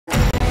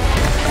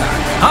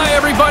Hi,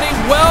 everybody.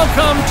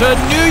 Welcome to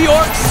New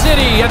York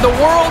City and the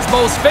world's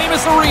most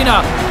famous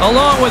arena.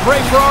 Along with Ray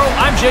Ferraro,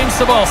 I'm James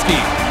Cebulski.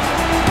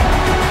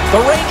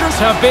 The Rangers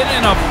have been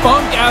in a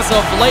funk as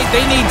of late.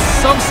 They need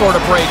some sort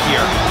of break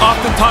here.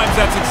 Oftentimes,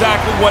 that's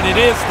exactly what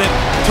it is that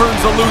turns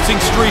a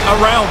losing streak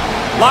around.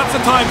 Lots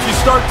of times you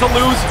start to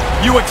lose,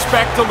 you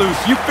expect to lose.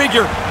 You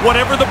figure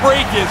whatever the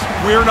break is,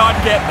 we're not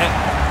getting it.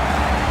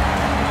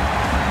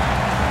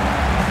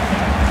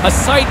 A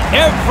sight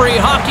every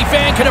hockey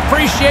fan can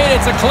appreciate.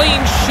 It's a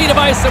clean sheet of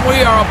ice, and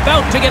we are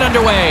about to get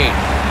underway.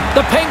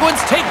 The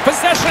Penguins take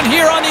possession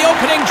here on the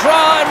opening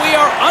draw, and we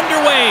are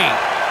underway.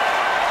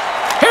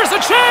 Here's a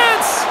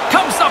chance!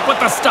 Comes up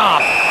with the stop.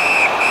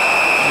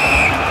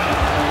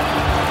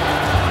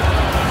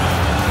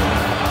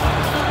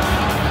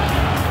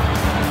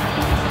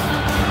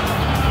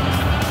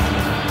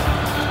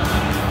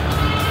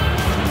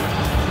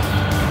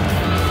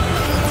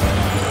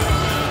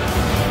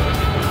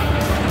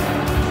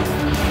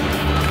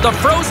 The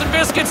frozen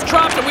biscuits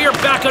dropped, and we are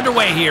back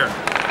underway here.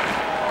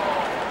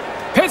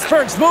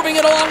 Pittsburgh's moving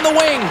it along the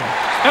wing.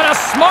 And a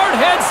smart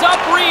heads-up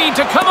read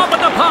to come up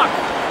with the puck.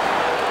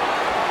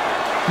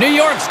 New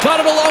York's got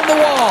it along the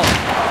wall.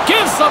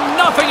 Gives them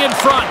nothing in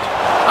front.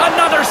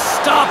 Another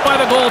stop by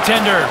the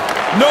goaltender.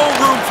 No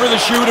room for the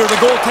shooter.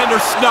 The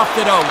goaltender snuffed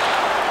it out.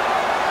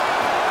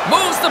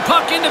 Moves the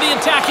puck into the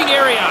attacking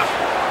area.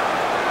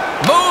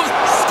 Moves,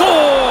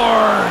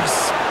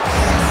 scores!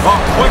 Oh,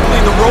 quickly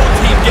the road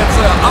team gets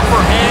an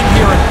upper hand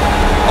here, and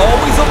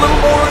always a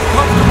little more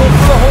uncomfortable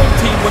for the home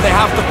team when they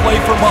have to play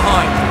from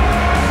behind.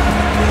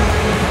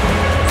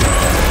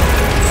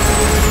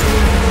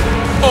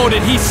 Oh,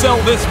 did he sell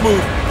this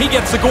move? He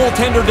gets the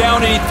goaltender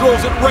down and he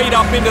throws it right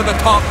up into the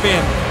top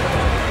bin.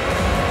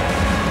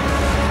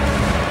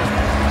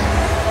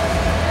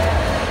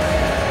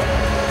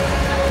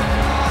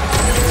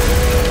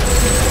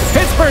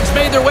 Pittsburgh's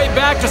made their way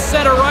back to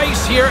center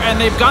ice here, and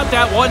they've got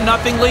that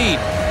 1-0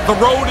 lead. The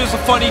road is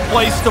a funny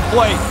place to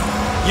play.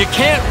 You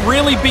can't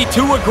really be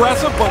too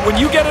aggressive, but when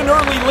you get an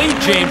early lead,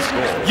 James,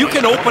 you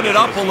can open it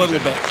up a little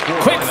bit.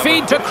 Quick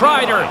feed to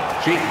Kreider.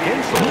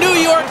 New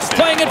York's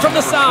playing it from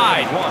the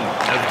side.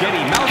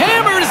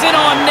 Hammers it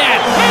on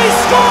net. He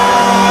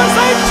scores!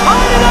 They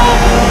tied it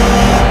up!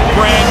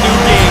 Brand new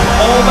game.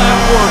 All that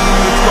work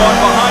that's gone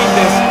behind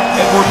this,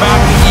 and we're back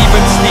to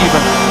even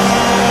Steven.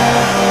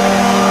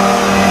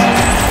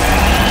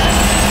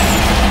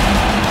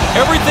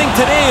 Everything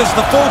today is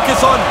the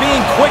focus on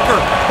being quicker,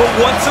 but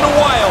once in a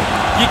while,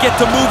 you get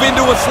to move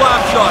into a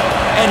slap shot,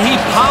 and he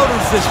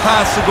powders this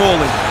past the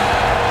goalie.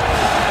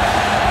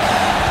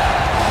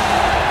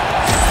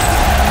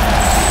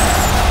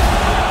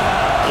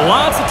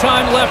 Lots of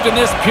time left in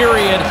this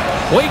period.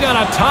 We got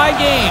a tie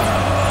game.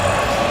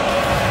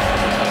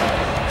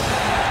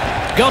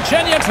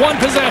 Galchenyuk's won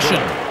possession.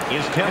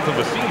 His 10th of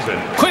the season.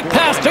 Quick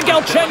pass to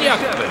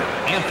Galchenyuk.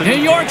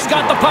 New York's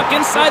got the puck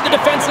inside the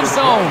defensive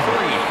zone.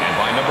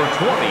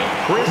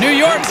 New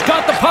York's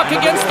got the puck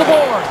against the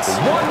boards.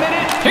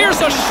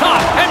 Here's a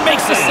shot and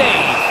makes a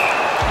save.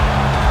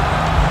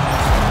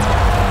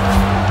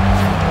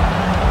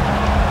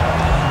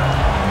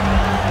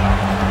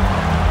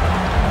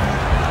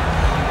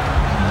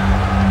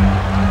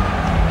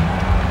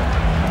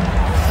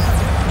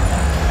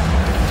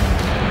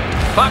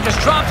 Puck is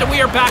dropped and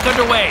we are back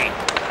underway.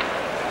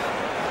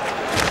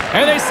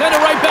 And they send it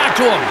right back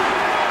to him.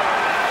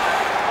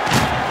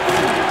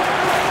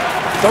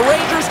 The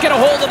Rangers get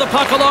a hold of the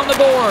puck along the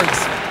boards.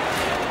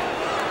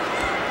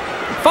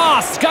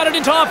 Foss got it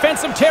into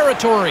offensive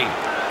territory.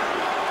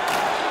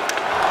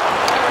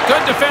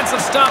 Good defensive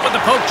stop with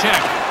the poke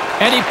check.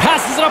 And he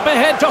passes it up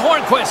ahead to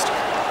Hornquist.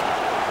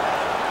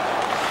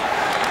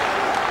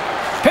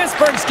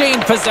 Pittsburgh's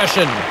gained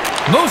possession.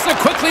 Moves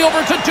it quickly over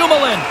to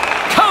Dumoulin.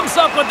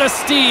 Comes up with the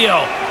steal.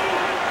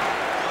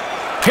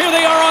 Here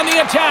they are on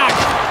the attack.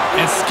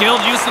 And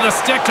skilled use of the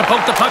stick to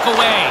poke the puck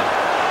away.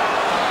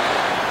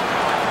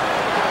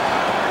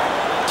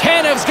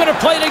 Tanev's going to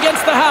play it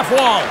against the half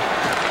wall.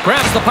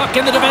 Grabs the puck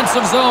in the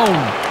defensive zone.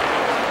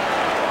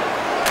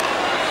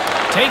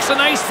 Takes a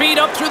nice feed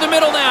up through the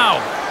middle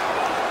now.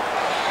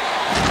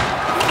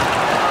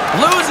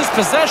 Loses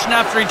possession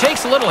after he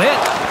takes a little hit.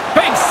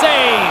 Big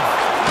save.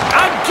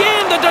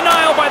 Again, the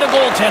denial by the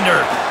goaltender.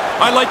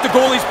 I like the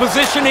goalie's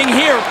positioning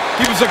here.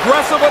 He was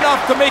aggressive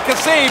enough to make a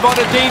save on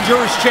a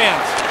dangerous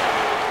chance.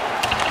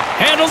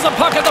 Handles the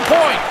puck at the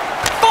point.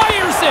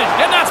 Fires it,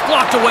 and that's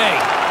blocked away.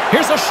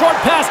 Here's a short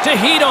pass to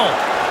Hedl.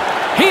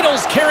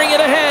 Hedl's carrying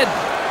it ahead.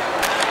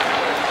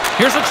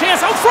 Here's a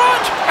chance out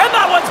front, and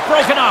that one's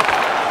broken up.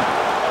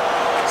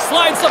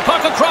 Slides the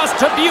puck across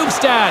to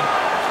Bjugstad.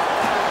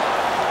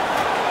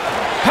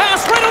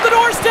 Pass right on the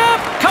doorstep.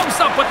 Comes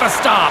up with the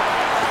stop.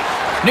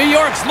 New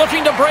York's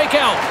looking to break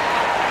out.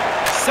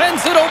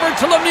 Sends it over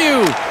to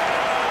Lemieux.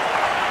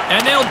 And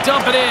they'll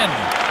dump it in.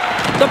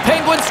 The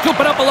Penguins scoop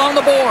it up along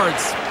the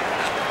boards.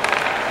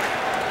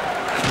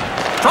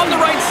 From the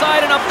right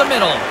side and up the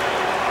middle.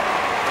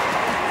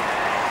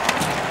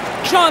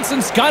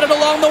 Johnson's got it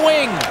along the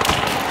wing.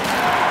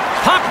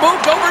 Puck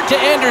moved over to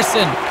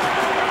Anderson.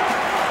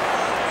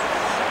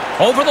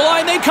 Over the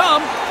line they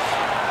come.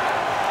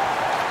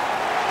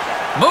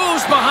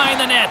 Moves behind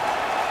the net.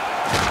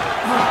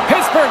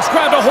 Pittsburgh's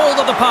grabbed a hold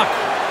of the puck.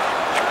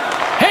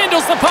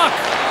 Handles the puck.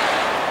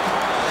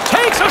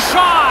 Takes a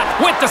shot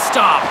with the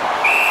stop.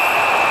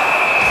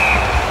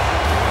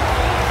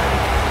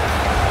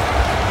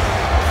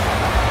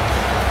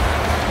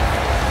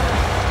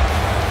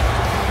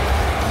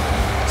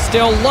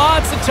 Still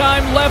lots of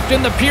time left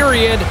in the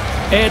period.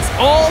 It's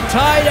all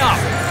tied up.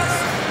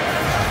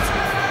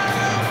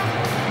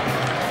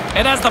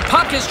 And as the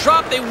puck is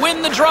dropped, they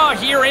win the draw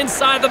here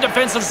inside the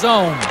defensive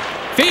zone.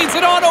 Feeds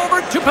it on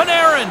over to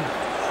Panarin.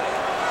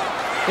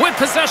 With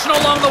possession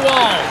along the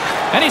wall.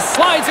 And he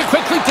slides it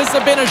quickly to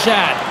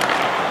Zibanejad.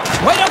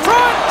 Right up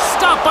front.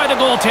 Stopped by the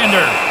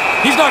goaltender.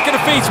 He's not going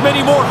to face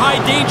many more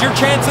high-danger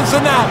chances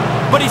than that,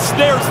 but he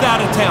snares that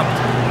attempt.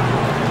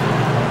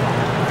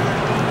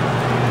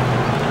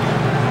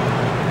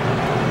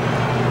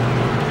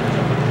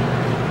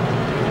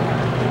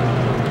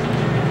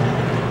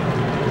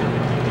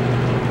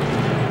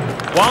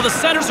 While the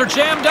centers are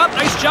jammed up,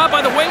 nice job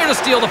by the winger to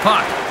steal the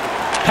puck.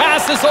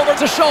 Passes over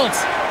to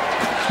Schultz.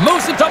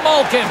 Moves it to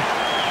Malkin.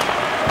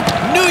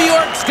 New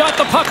York's got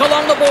the puck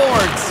along the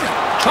boards.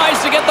 Tries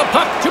to get the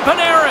puck to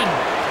Panarin.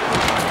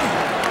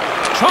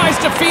 Tries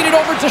to feed it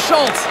over to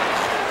Schultz.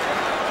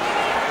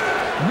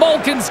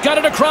 Malkin's got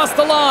it across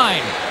the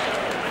line.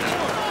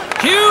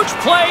 Huge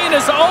play in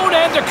his own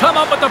end to come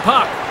up with the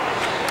puck.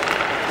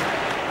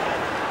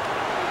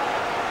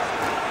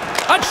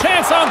 A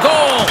chance on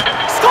goal.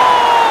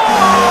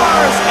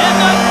 Scores! And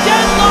the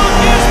deadlock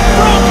is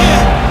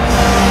broken!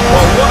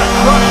 Well, what a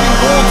crushing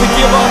goal to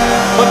give up,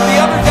 but the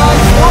other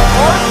guys worked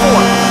hard for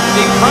it.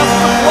 They pressed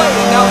the play,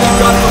 and now they've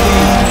got the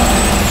lead.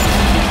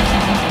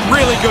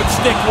 Really good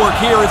stick work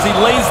here as he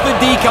lays the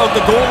deke out.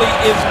 The goalie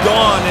is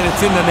gone, and it's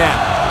in the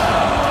net.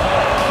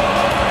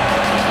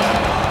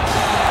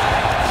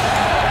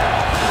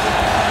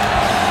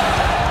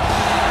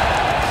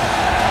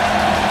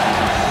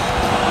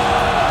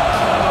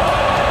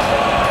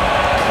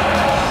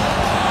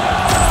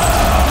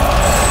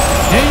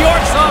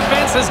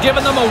 Has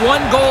given them a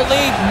one-goal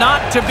lead.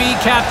 Not to be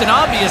Captain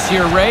Obvious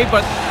here, Ray,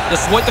 but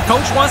this is what the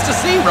coach wants to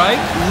see, right?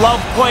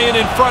 Love playing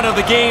in front of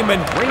the game,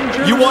 and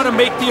you want to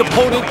make the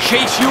opponent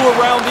chase you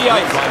around the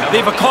ice.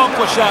 They've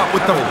accomplished that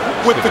with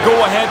the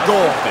go-ahead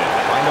goal.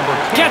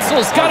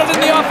 Getzel's got it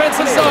in the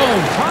offensive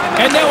zone,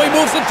 and now he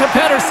moves it to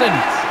Pettersson.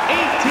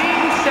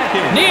 18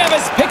 seconds.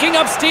 Nieves picking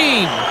up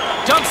steam.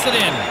 Dumps it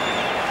in.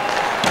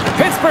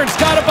 Pittsburgh's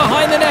got it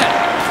behind the net.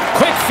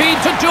 Quick feed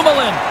to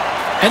Dumoulin.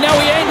 And now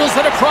he angles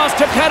it across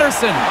to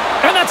Pettersson.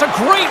 And that's a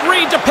great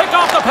read to pick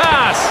off the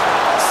pass.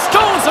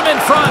 Stones him in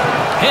front.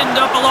 Pinned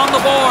up along the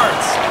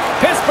boards.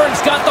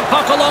 Pittsburgh's got the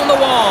puck along the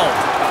wall.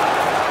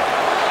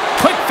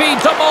 Quick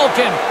feed to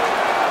Malkin.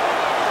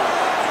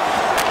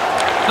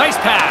 Nice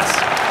pass.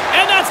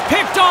 And that's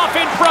picked off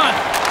in front.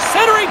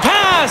 Centering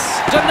pass.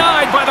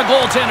 Denied by the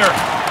goaltender.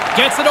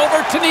 Gets it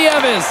over to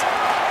Nieves.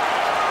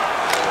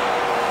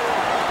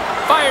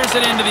 Fires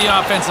it into the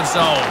offensive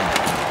zone.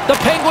 The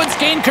Penguins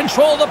gain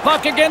control of the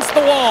puck against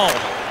the wall.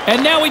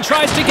 And now he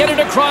tries to get it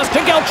across to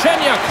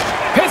Galchenyuk.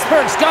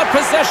 Pittsburgh's got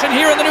possession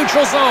here in the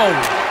neutral zone.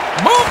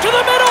 Move to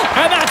the middle,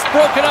 and that's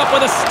broken up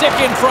with a stick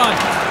in front.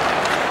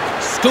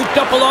 Scooped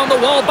up along the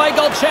wall by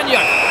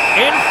Galchenyuk.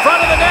 In front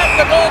of the net,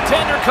 the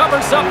goaltender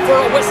covers up for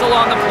a whistle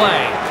on the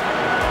play.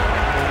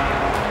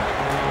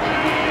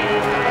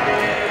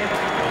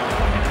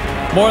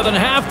 More than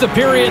half the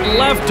period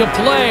left to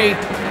play.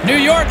 New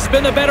York's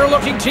been the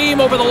better-looking team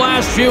over the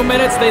last few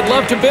minutes. They'd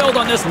love to build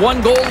on this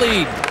one-goal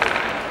lead.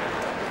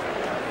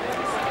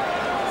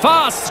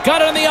 Foss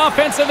got it on the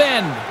offensive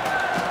end.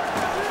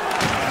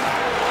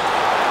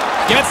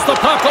 Gets the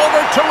puck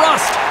over to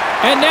Rust.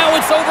 And now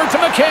it's over to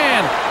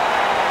McCann.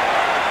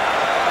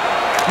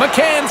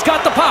 McCann's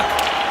got the puck.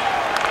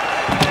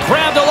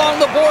 Grabbed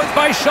along the boards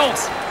by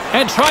Schultz.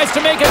 And tries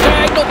to make a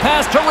diagonal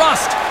pass to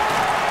Rust.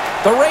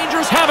 The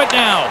Rangers have it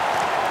now.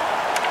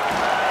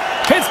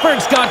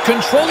 Pittsburgh's got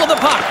control of the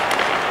puck.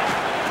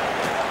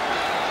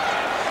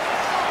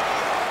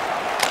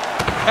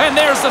 And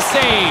there's the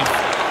save.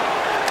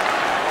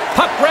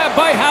 Puck grab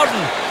by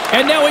Houghton.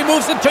 And now he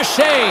moves it to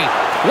Shea.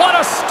 What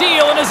a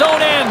steal in his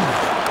own end.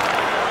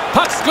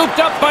 Puck scooped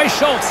up by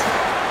Schultz.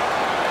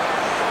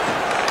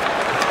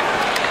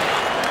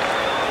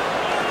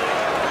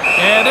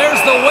 And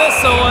there's the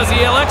whistle as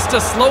he elects to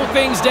slow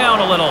things down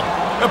a little.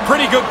 A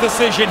pretty good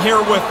decision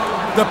here with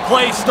the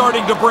play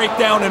starting to break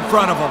down in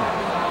front of him.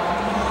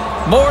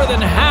 More than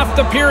half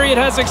the period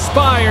has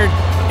expired.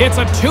 It's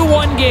a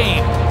 2-1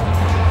 game.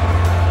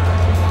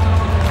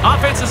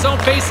 Offensive zone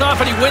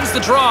face-off, and he wins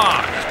the draw.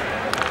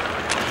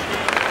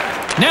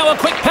 Now a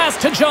quick pass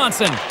to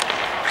Johnson.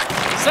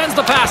 Sends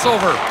the pass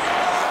over.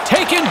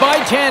 Taken by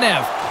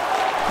Tanev.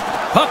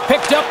 Puck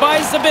picked up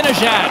by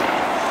Zibanejad.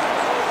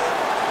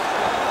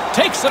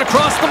 Takes it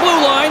across the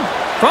blue line.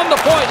 From the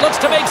point, looks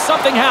to make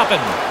something happen.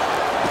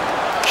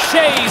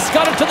 Shea's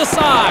got it to the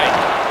side.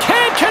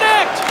 Can't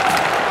connect!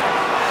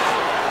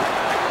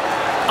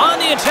 On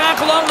the attack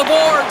along the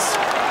boards.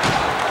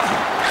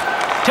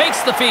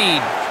 the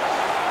feed.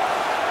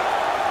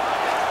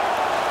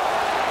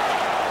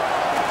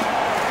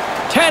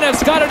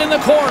 Tanev's got it in the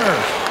corner.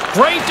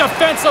 Great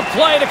defensive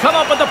play to come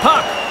up with the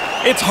puck.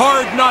 It's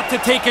hard not to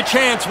take a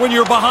chance when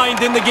you're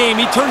behind in the game.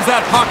 He turns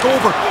that puck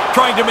over,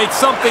 trying to make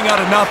something out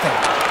of nothing.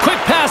 Quick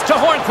pass to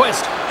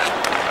Hornquist.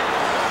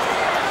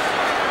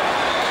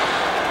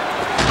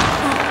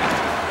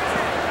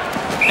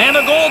 And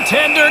the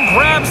goaltender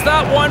grabs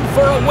that one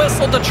for a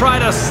whistle to try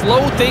to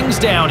slow things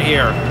down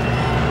here.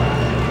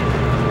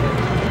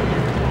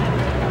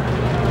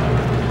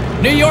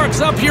 New York's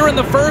up here in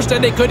the first,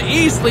 and they could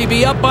easily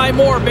be up by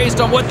more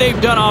based on what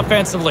they've done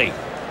offensively.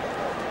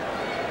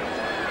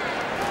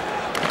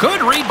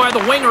 Good read by the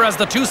winger as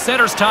the two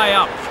centers tie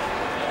up.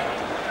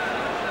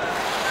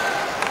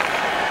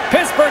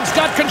 Pittsburgh's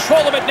got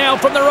control of it now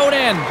from their own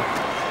end.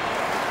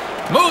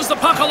 Moves the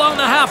puck along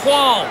the half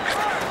wall.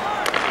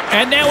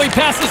 And now he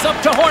passes up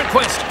to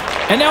Hornquist.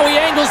 And now he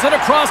angles it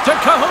across to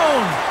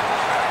Cahoon.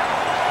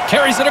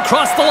 Carries it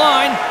across the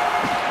line.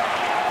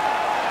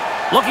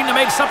 Looking to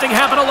make something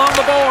happen along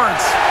the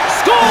boards.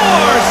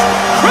 Scores!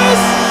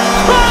 Chris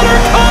Kreider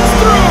comes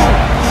through!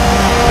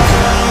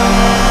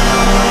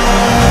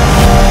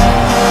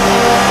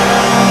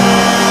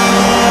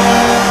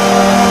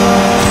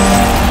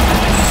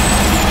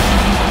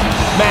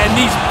 Man,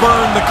 these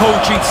burn the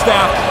coaching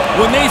staff.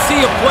 When they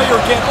see a player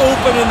get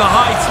open in the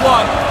high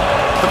slot,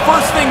 the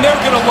first thing they're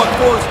going to look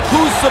for is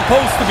who's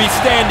supposed to be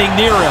standing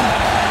near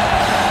him.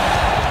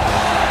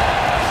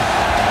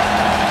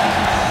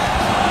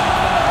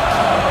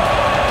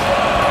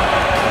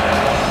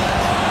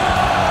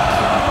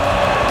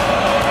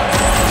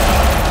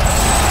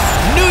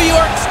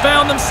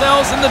 Found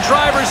themselves in the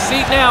driver's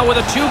seat now with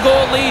a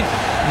 2-goal lead.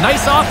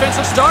 Nice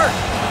offensive start.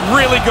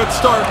 Really good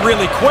start,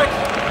 really quick.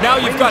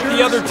 Now you've got the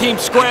other team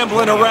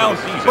scrambling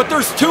around, but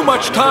there's too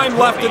much time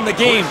left in the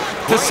game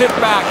to sit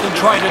back and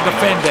try to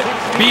defend it.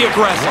 Be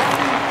aggressive.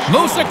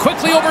 Moves it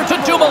quickly over to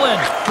Dumoulin.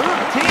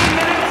 13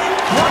 minutes,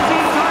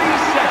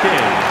 23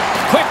 seconds.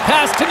 Quick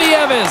pass to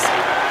Nieves.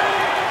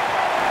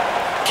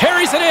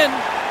 Carries it in.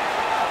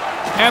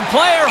 And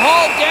player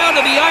hauled down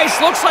to the ice.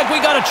 Looks like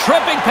we got a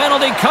tripping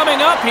penalty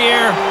coming up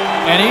here.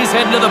 And he's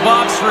heading to the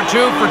box for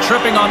 2 for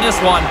tripping on this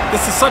one.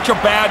 This is such a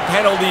bad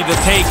penalty to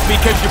take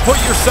because you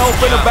put yourself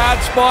in a bad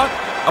spot.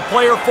 A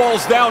player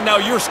falls down. Now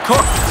you're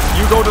cooked.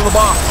 You go to the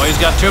box. Well, he's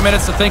got 2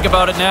 minutes to think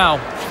about it now.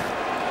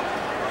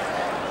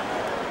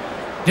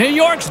 New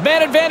York's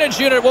man advantage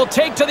unit will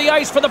take to the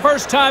ice for the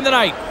first time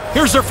tonight.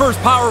 Here's their first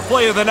power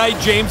play of the night,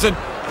 James, and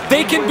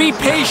they can be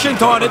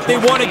patient on it.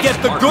 They want to get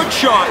the good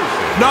shot,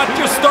 not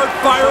just start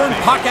firing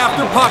puck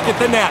after puck at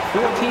the net.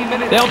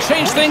 They'll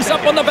change things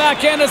up on the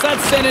back end as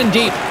that's sent in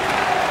deep.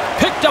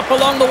 Picked up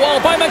along the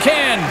wall by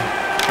McCann.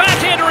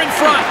 Backhander in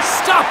front,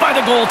 stopped by the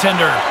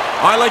goaltender.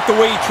 I like the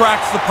way he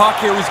tracks the puck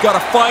here. He's got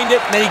to find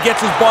it, and then he gets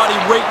his body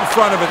right in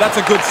front of it.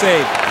 That's a good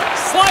save.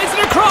 Slides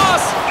it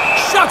across,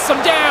 shuts him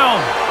down.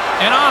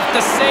 And off the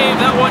save,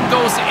 that one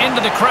goes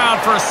into the crowd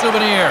for a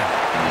souvenir.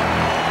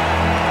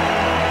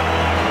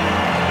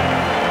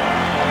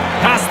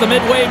 Past the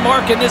midway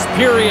mark in this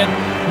period,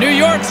 New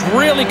York's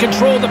really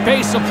controlled the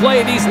pace of play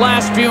these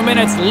last few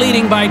minutes,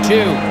 leading by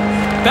 2.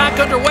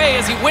 Back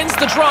underway as he wins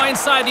the draw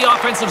inside the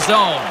offensive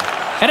zone.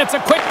 And it's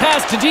a quick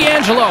pass to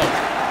D'Angelo.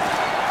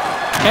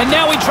 And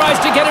now he tries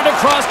to get it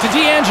across to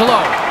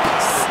D'Angelo.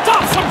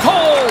 Stops him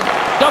cold.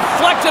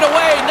 Deflected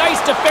away.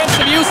 Nice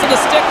defensive use of the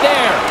stick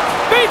there.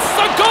 Beats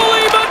the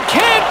goalie, but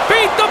can't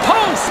beat the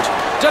post.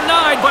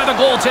 Denied by the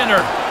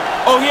goaltender.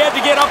 Oh, he had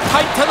to get up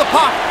tight to the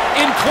puck.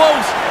 In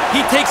close.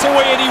 He takes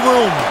away any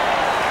room.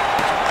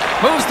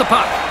 Moves the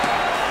puck.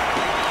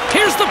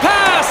 Here's the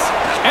pass.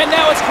 And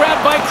now it's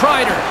grabbed by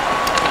Kreider.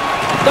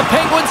 The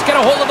Penguins get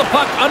a hold of the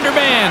puck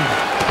undermanned.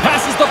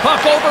 Passes the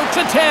puck over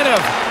to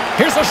Tanev.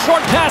 Here's a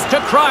short pass to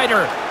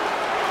Kreider.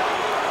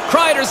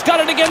 Kreider's got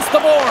it against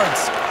the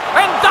boards.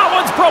 And that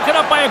one's broken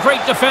up by a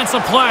great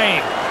defensive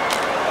play.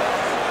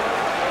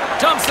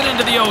 Dumps it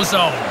into the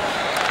O-zone.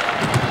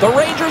 The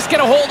Rangers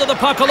get a hold of the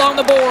puck along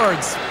the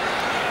boards.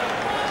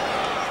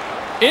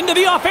 Into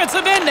the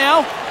offensive end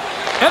now.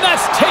 And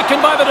that's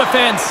taken by the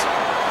defense.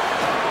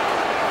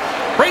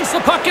 Brings the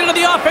puck into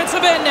the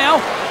offensive end now.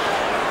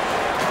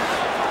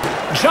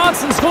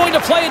 Johnson's going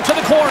to play it to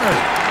the corner.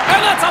 And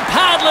that's a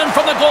paddling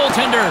from the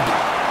goaltender.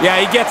 Yeah,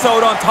 he gets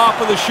out on top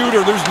of the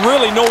shooter. There's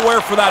really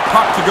nowhere for that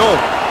puck to go.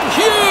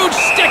 Huge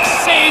stick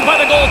save by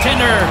the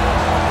goaltender.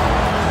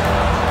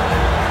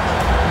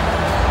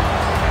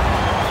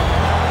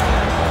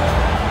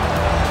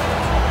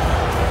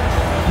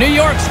 New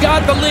York's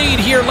got the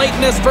lead here late in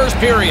this first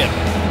period.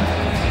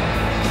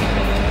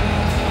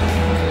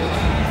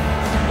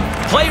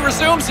 Play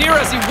resumes here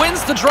as he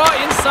wins the draw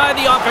inside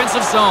the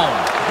offensive zone.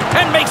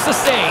 And makes the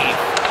save.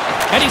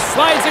 And he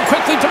slides it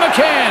quickly to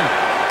McCann.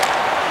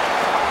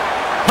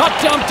 Puck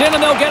dumped in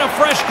and they'll get a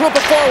fresh group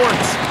of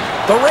forwards.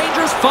 The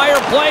Rangers fire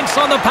blanks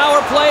on the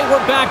power play.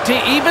 We're back to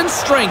even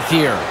strength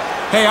here.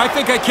 Hey, I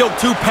think I killed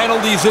 2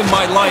 penalties in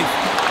my life.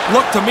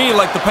 Looked to me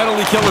like the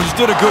penalty killers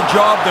did a good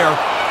job there.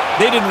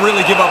 They didn't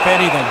really give up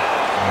anything.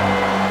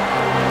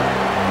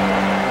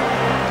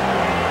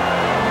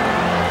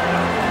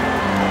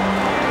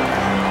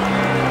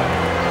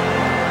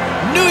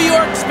 New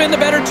York's been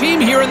the better team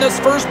here in this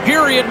first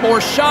period.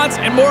 More shots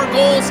and more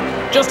goals.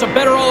 Just a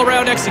better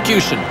all-around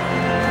execution.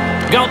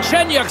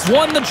 Galchenyuk's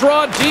won the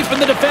draw deep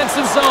in the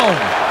defensive zone.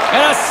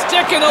 And a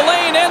stick in the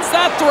lane ends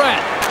that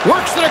threat.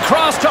 Works it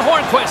across to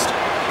Hornquist.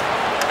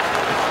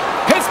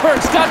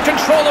 Pittsburgh's got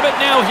control of it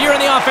now here in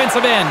the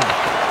offensive end.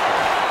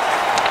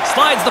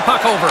 Slides the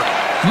puck over.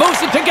 Moves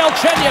it to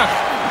Galchenyuk.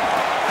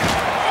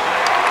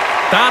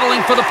 Battling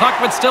for the puck,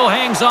 but still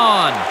hangs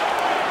on.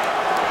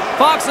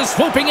 Fox is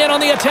swooping in on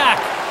the attack.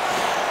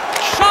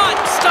 Shot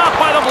stopped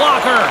by the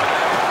blocker.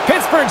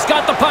 Pittsburgh's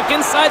got the puck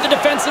inside the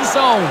defensive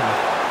zone.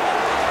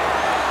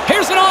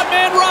 Here's an odd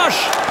man rush.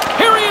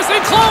 Here he is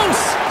in close.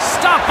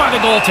 Stopped by the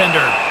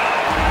goaltender.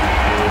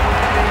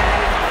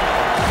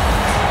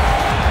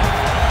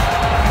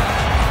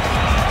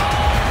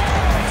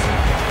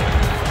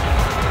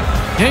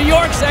 New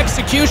York's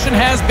execution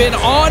has been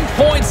on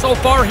point so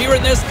far here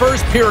in this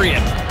first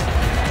period.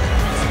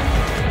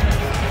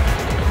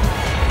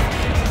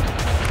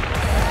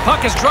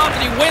 Puck is dropped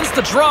and he wins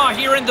the draw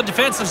here in the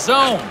defensive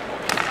zone.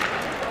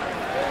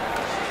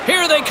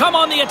 Here they come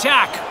on the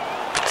attack.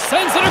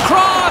 Sends it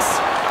across.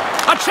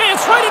 A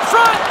chance right in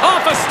front.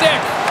 Off a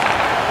stick.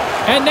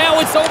 And now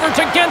it's over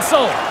to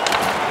Gensel.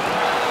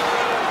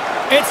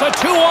 It's a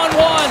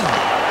 2-on-1.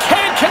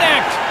 Can't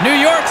connect. New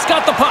York's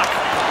got the puck.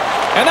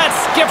 And that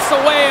skips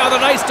away on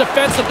a nice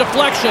defensive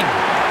deflection.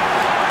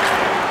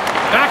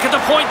 Back at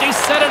the point, they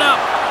set it up.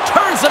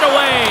 Turns it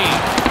away.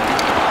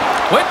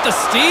 With the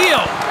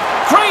steal.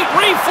 Great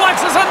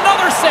reflexes,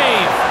 another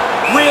save.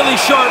 Really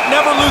sharp,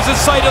 never loses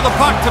sight of the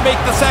puck to make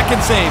the second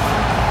save.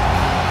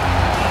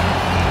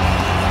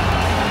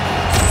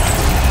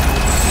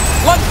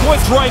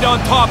 Lundqvist right on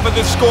top of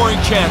this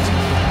scoring chance.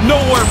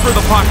 Nowhere for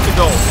the puck to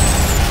go.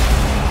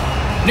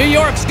 New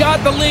York's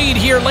got the lead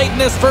here late in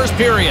this first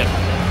period.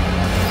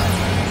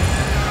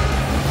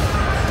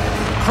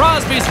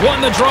 Crosby's won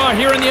the draw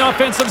here in the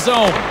offensive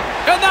zone.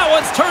 And that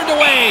one's turned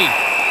away.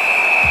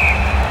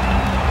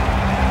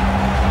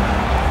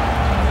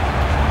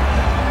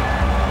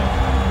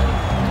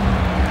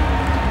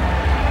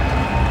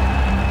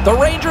 The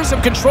Rangers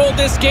have controlled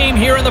this game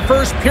here in the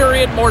first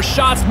period. More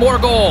shots, more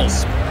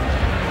goals.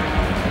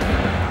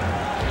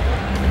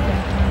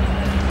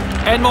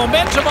 And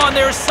momentum on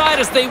their side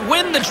as they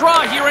win the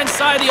draw here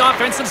inside the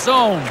offensive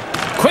zone.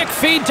 Quick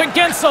feed to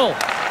Gensel.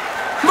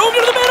 Move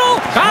to the middle.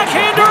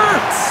 Backhander.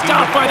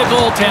 Stopped by the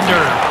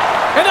goaltender.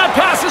 And that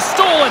pass is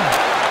stolen.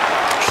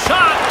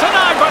 Shot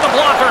denied by the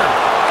blocker.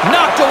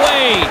 Knocked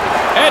away.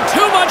 And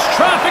too much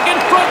traffic in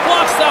front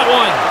blocks that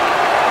one.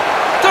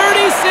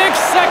 36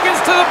 seconds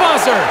to the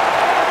buzzer.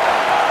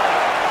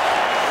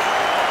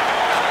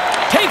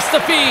 Takes the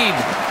feed.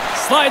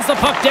 Slides the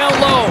puck down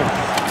low.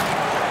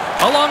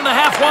 Along the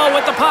half wall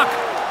with the puck.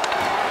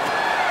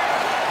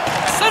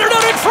 Centered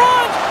out in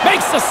front.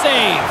 Makes the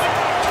save.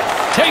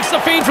 Takes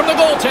the feed from the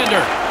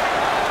goaltender.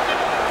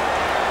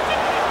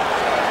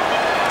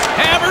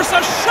 Hammers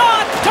a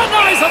shot.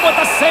 Denies him with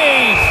the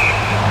save.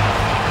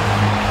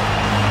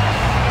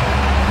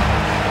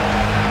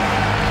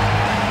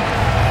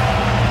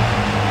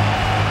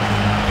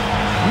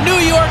 New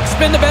York's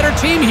been the better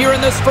team here in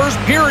this first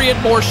period.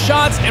 More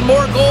shots and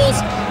more goals.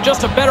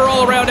 Just a better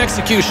all-around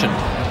execution.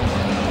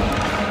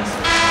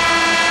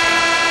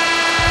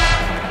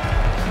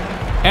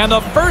 And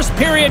the first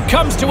period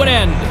comes to an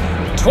end.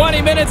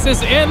 20 minutes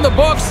is in the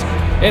books.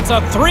 It's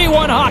a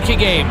 3-1 hockey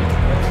game.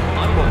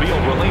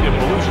 Automobile-related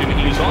pollution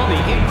is on the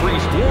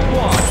increase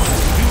worldwide.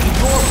 Do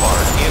your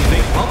part and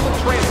make public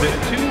transit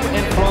to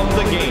and from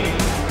the game.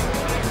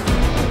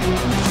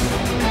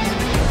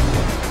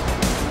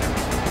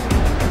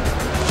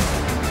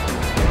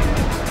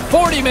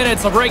 "40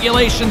 minutes of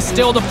regulation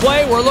still to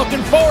play. We're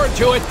looking forward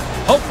to it.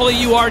 Hopefully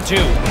you are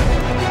too.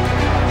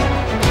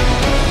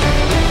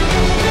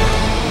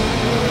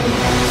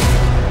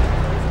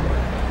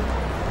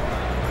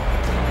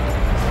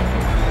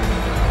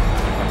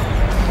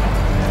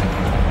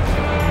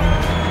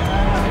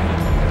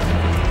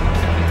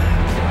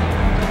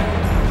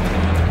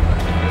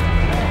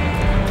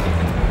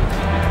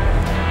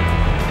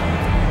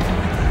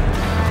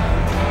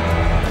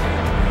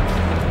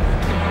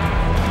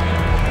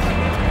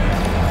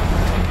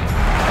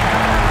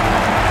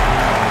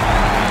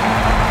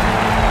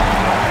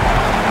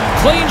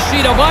 Clean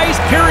sheet of ice.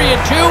 Period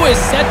 2 is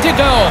set to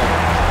go.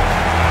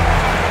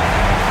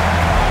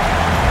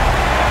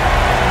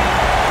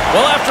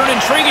 Well, after an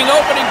intriguing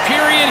opening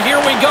period,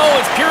 here we go.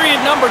 It's period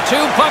number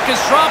 2. Puck is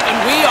dropped, and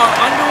we are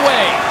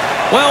underway.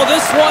 Well,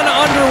 this one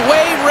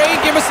underway. Ray,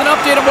 give us an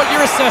update on what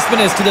your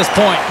assessment is to this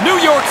point.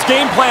 New York's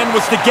game plan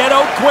was to get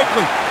out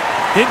quickly.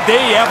 Did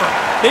they ever?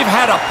 They've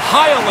had a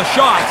pile of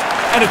shots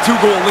and a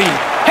 2-goal lead.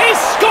 He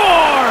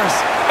scores!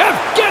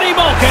 Evgeny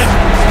Malkin!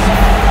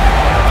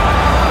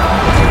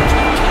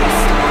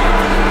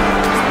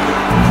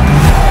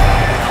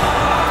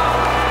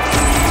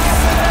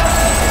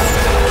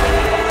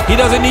 He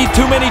doesn't need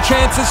too many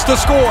chances to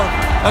score.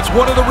 That's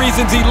one of the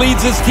reasons he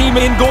leads his team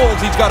in goals.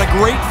 He's got a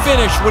great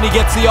finish when he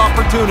gets the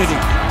opportunity.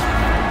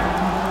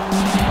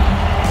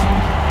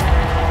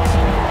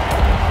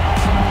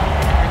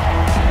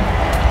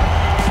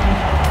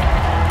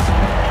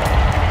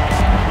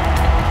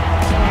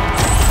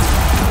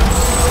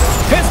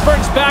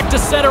 to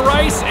center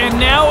ice, and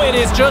now it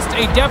is just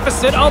a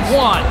deficit of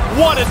 1.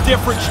 What a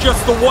difference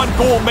just the one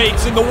goal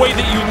makes in the way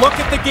that you look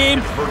at the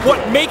game,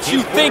 what makes you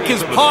think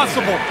is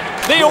possible.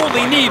 They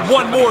only need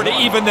one more to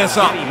even this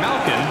up.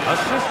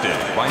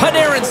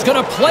 Panarin's going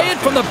to play it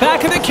from the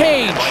back of the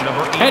cage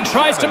and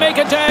tries to make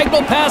a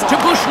diagonal pass to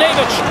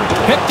Buchnevich.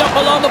 Picked up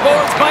along the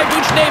boards by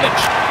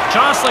Buchnevich.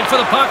 Jostling for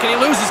the puck, and he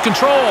loses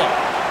control.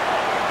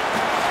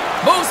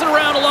 Moves it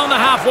around along the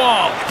half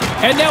wall.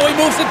 And now he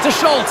moves it to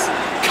Schultz.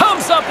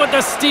 Comes up with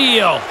the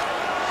steal.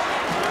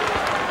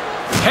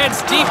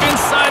 Heads deep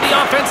inside the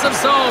offensive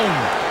zone.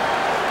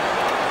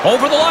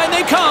 Over the line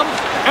they come,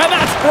 and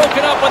that's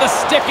broken up with a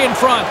stick in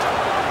front.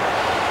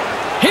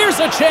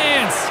 Here's a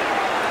chance.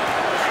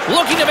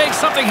 Looking to make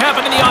something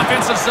happen in the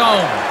offensive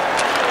zone.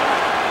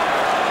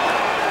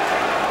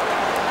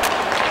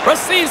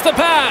 Receives the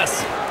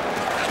pass.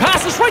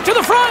 Passes right to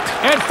the front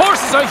and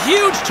forces a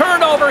huge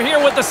turnover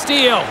here with the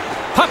steal.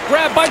 Puck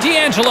grabbed by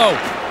D'Angelo.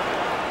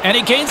 And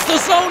he gains the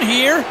zone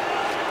here.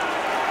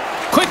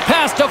 Quick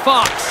pass to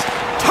Fox.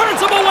 Turns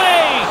him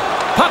away.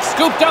 Puck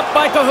scooped up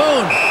by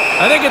Cahoon.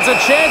 I think it's a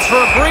chance for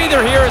a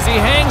breather here as he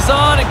hangs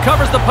on and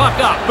covers the puck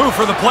up. Who,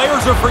 for the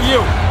players or for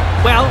you?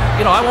 Well,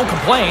 you know, I won't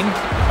complain.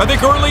 I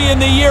think early in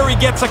the year he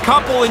gets a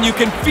couple and you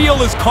can feel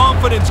his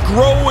confidence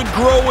grow and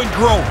grow and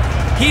grow.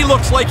 He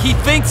looks like he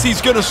thinks he's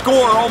going to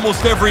score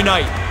almost every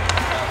night.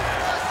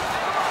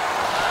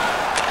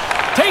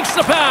 Takes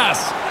the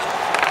pass.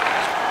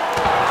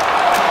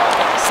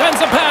 Sends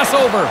a pass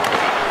over.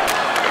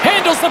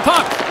 Handles the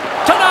puck.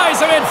 Denies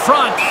him in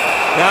front.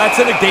 That's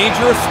in a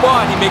dangerous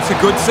spot. He makes a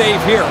good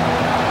save here.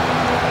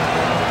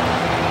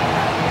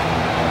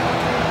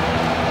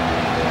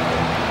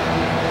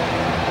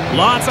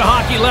 Lots of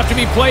hockey left to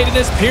be played in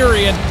this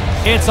period.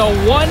 It's a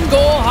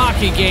one-goal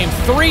hockey game.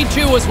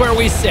 3-2 is where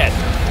we sit.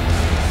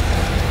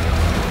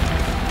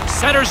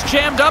 Center's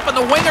jammed up and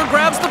the winger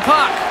grabs the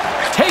puck.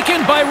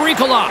 Taken by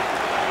Ricola.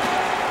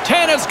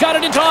 Tana's got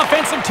it into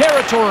offensive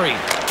territory.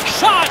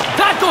 Shot!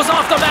 That goes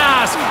off the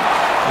mask!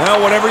 Now,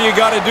 whatever you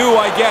got to do,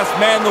 I guess.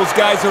 Man, those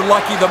guys are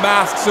lucky the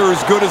masks are as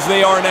good as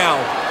they are now.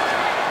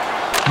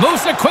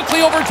 Moves it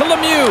quickly over to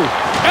Lemieux.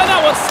 And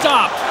that one's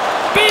stopped.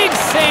 Big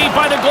save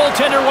by the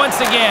goaltender once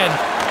again.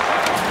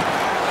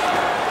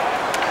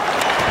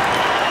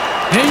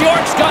 New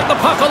York's got the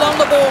puck along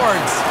the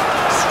boards.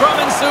 Scrum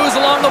ensues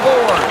along the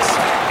boards.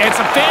 It's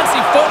a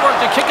fancy footwork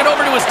to kick it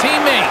over to his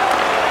teammate.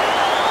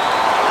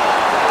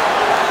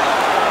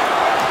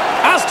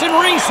 Aston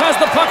Reese has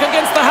the puck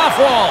against the half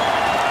wall.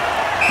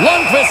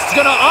 Lundqvist's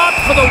going to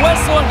opt for the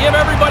whistle and give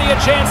everybody a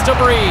chance to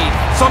breathe.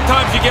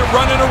 Sometimes you get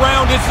running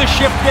around as the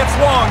shift gets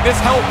long. This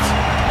helps.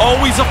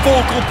 Always a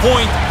focal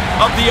point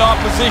of the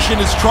opposition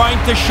is trying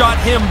to shut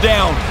him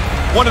down.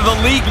 One of the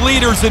league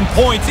leaders in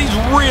points. He's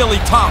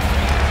really tough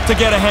to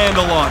get a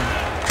handle on.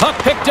 Puck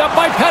picked up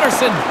by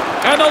Pettersson.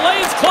 And the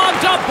lane's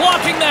clogged up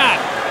blocking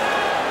that.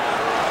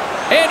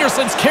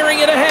 Anderson's carrying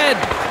it ahead.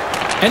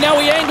 And now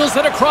he angles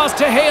it across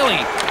to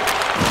Haley.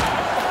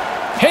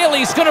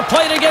 Haley's going to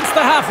play it against the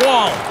half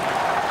wall.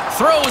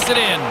 Throws it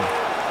in.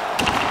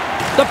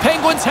 The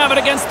Penguins have it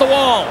against the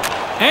wall.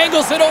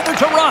 Angles it over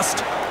to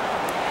Rust.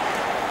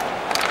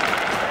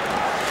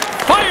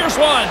 Fires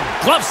one.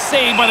 Glove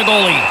save by the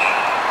goalie.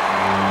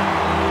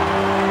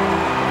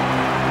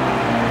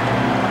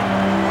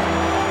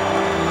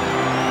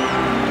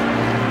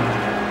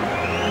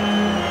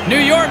 New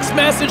York's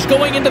message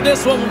going into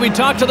this one when we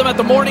talked to them at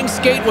the morning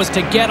skate was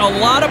to get a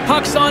lot of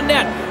pucks on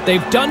net.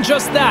 They've done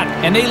just that,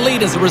 and they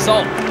lead as a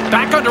result.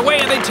 Back underway,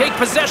 and they take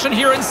possession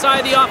here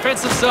inside the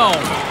offensive zone.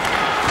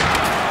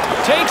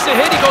 Takes a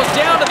hit, he goes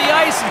down to the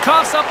ice and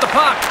coughs up the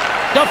puck.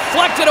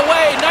 Deflected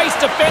away, nice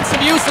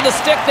defensive use of the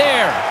stick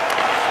there.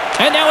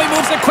 And now he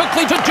moves it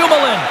quickly to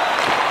Dumoulin.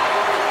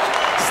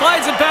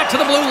 Slides it back to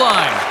the blue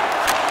line.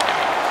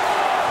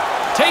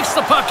 Takes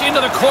the puck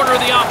into the corner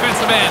of the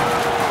offensive end.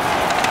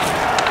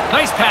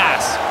 Nice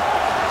pass.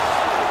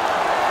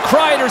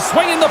 Kreider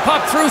swinging the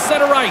puck through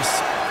center ice.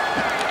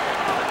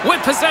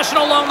 With possession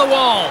along the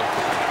wall.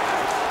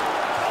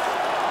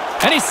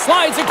 And he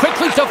slides it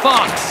quickly to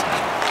Fox.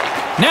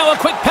 Now a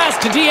quick pass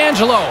to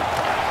D'Angelo.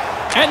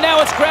 And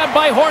now it's grabbed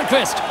by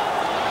Hornqvist.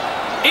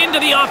 Into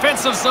the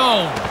offensive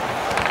zone.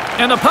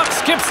 And the puck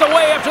skips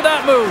away after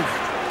that move.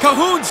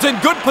 Cahoon's in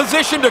good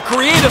position to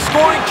create a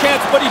scoring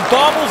chance, but he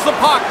bobbles the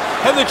puck,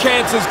 and the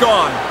chance is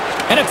gone.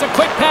 And it's a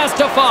quick pass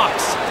to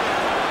Fox.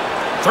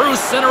 Through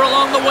center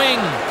along the wing.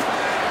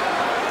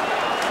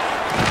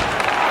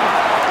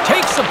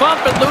 Takes a bump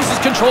and loses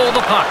control of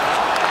the puck.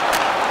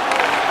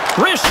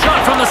 Wrist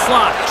shot from the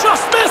slot.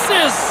 Just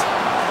misses!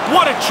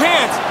 What a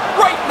chance!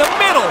 Right in the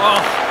middle! Oh,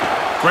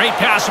 great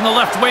pass from the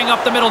left wing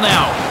up the middle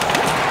now.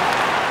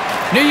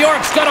 New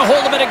York's got a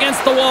hold of it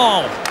against the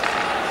wall.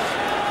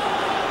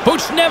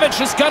 Buchnevich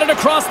has got it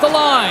across the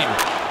line.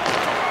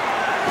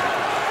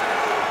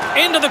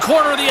 Into the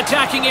corner of the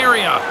attacking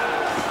area.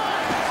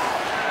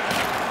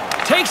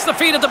 Takes the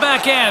feed at the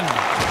back end.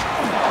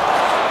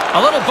 A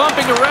little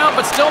bumping around,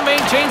 but still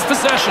maintains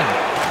possession.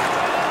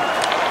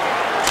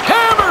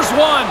 Hammers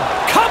one.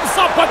 Comes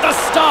up with the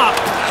stop.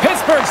 His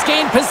Pittsburgh's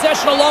gained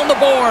possession along the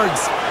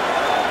boards.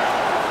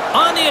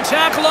 On the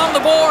attack along the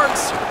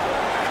boards.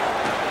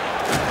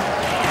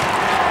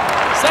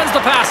 Sends the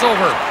pass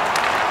over.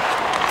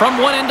 From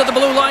one end of the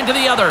blue line to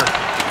the other.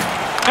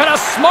 And a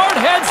smart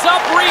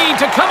heads-up read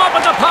to come up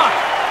with the puck.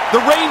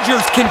 The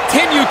Rangers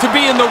continue to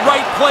be in the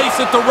right place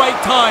at the right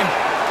time.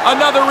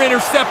 Another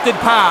intercepted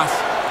pass.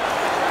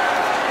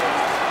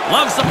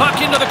 Loves the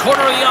puck into the corner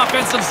of the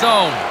offensive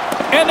zone.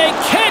 And they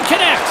can't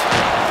connect.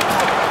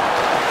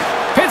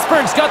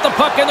 Pittsburgh's got the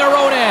puck in their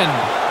own end.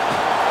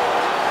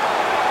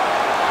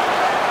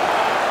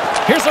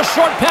 Here's a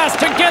short pass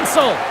to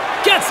Gensel.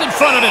 Gets in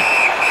front of it.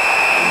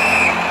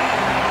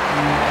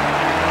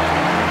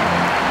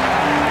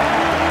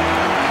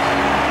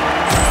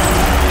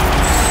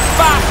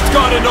 Fast's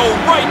got to know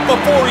right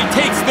before he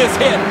takes this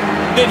hit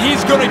that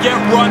he's going to get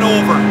run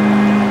over.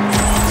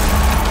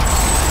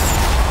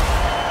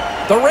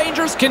 The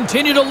Rangers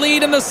continue to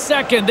lead in the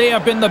second. They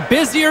have been the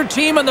busier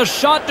team in the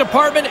shot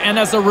department, and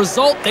as a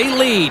result, they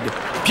lead.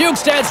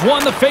 Bjugstad's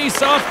won the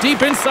face-off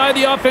deep inside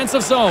the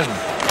offensive zone.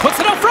 Puts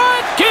it up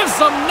front, gives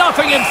them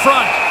nothing in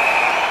front.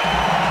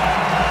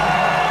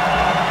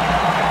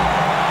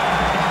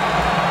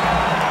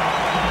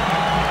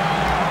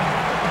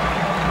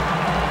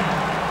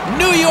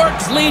 New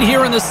York's lead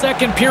here in the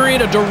second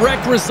period, a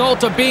direct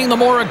result of being the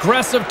more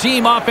aggressive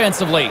team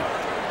offensively.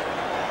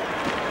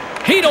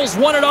 Heedle's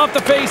won it off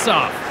the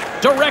face-off.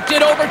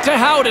 Directed over to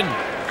Howden.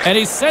 And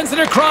he sends it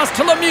across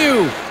to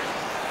Lemieux.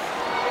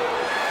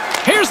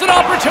 Here's an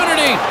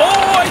opportunity.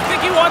 Oh, I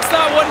think he wants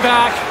that one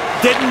back.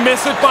 Didn't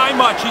miss it by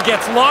much. He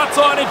gets lots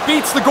on it,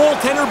 beats the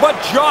goaltender, but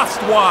just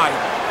wide.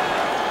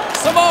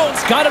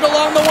 Simone's got it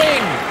along the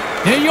wing.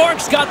 New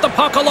York's got the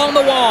puck along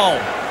the wall.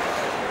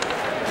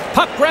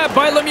 Puck grabbed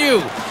by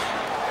Lemieux.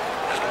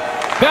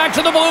 Back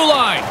to the blue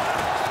line.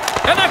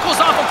 And that goes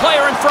off a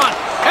player in front.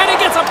 And he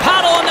gets a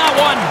paddle on that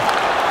one.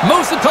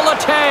 Moves it to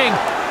Letang.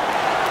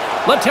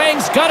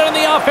 Letang's got it on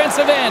the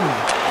offensive end.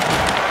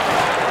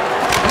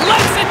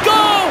 Lets it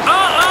go!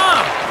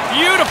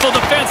 Beautiful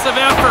defensive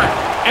effort.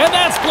 And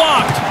that's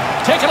blocked.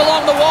 Taken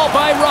along the wall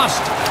by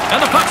Rust.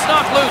 And the puck's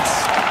knocked loose.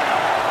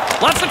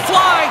 Lets it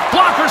fly.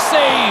 Blocker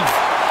save.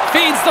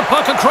 Feeds the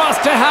puck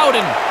across to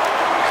Howden.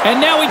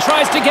 And now he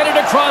tries to get it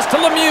across to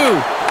Lemieux.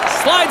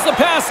 Slides the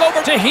pass over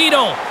to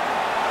Heedle.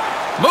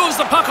 Moves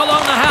the puck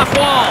along the half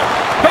wall.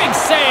 Big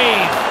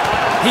save.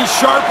 He's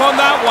sharp on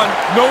that one.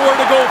 Nowhere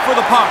to go for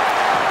the puck.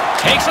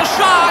 Takes a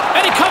shot,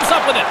 and he comes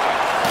up with it.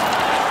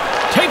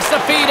 Takes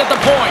the feed at the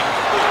point.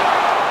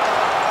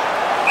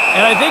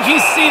 And I think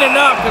he's seen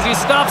enough because he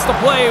stops the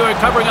play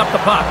covering up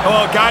the puck.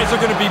 Oh, guys are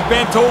going to be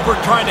bent over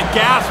trying to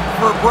gasp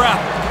for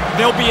breath.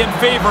 They'll be in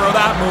favor of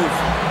that move.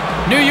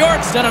 New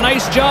York's done a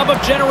nice job of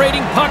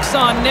generating pucks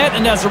on net,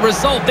 and as a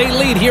result, they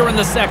lead here in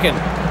the second.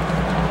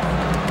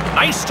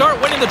 Nice start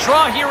winning the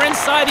draw here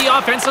inside the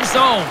offensive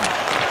zone.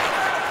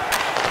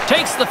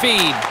 Takes the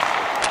feed.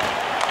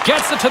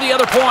 Gets it to the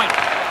other point.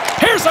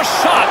 Here's a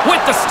shot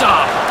with the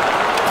stop.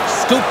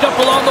 Scooped up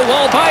along the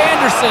wall by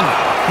Anderson.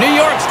 New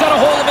York's got a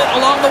hold of it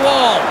along the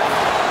wall.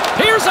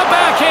 Here's a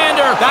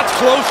backhander. That's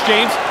close,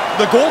 James.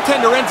 The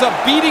goaltender ends up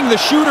beating the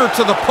shooter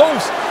to the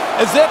post.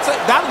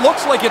 That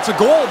looks like it's a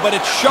goal, but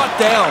it's shut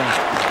down.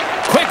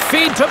 Quick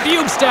feed to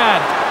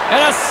Bjugstad. And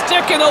a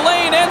stick in the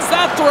lane ends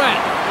that threat.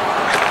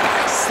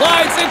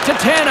 Slides it to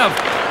Tanev.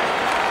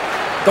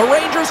 The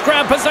Rangers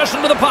grab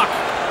possession with the puck.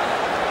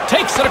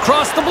 Takes it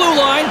across the blue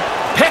line.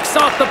 Picks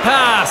off the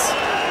pass.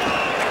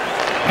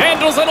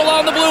 Handles it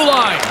along the blue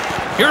line.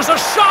 Here's a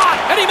shot,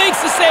 and he makes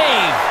the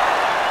save.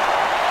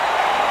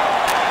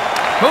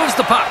 Moves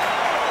the puck.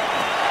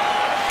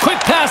 Quick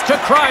pass to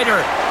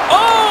Kreider.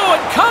 Oh,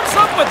 and comes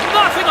up with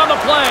nothing on the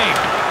play.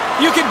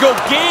 You can go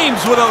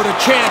games without a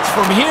chance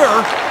from here.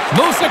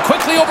 Moves it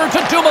quickly over to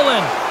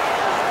Dumoulin.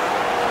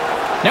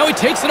 Now he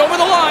takes it over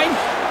the line.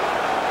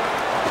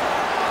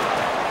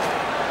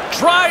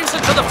 Drives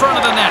it to the front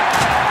of the net.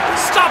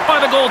 Stopped by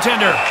the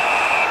goaltender.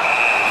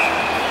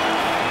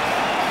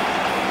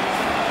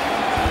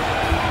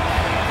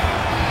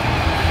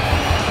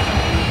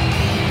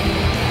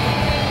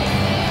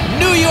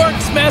 New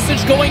York's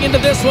message going into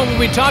this one when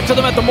we talked to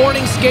them at the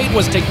morning skate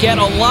was to get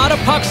a lot of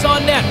pucks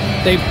on net.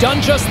 They've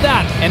done just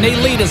that, and they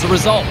lead as a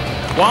result.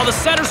 While the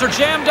centers are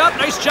jammed up,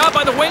 nice job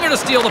by the winger to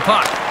steal the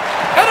puck.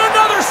 And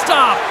another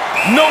stop.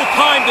 No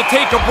time to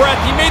take a breath.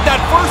 He made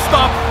that first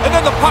stop, and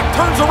then the puck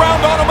turns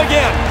around on him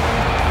again.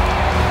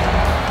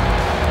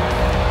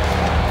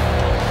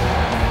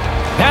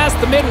 Past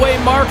the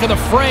midway mark of the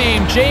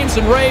frame, James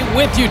and Ray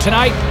with you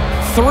tonight.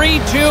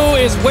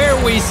 3-2 is where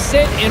we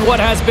sit in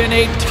what has been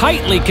a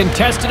tightly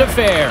contested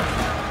affair.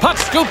 Puck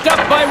scooped up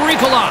by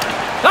Ricola.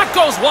 That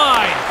goes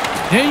wide.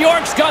 New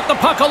York's got the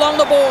puck along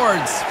the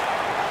boards.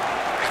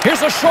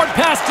 Here's a short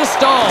pass to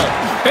Stahl.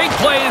 Big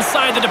play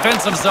inside the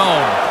defensive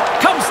zone.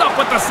 Comes up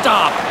with the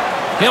stop.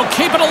 He'll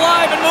keep it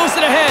alive and moves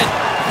it ahead.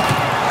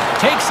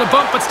 Takes a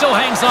bump but still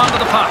hangs on to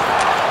the puck.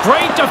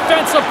 Great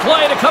defensive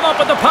play to come up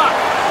with the puck.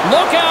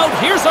 Look out,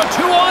 here's a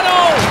 2-on-0.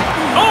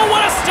 Oh,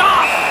 what a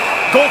stop!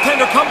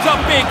 Goaltender comes up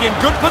big, in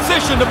good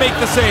position to make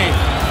the save.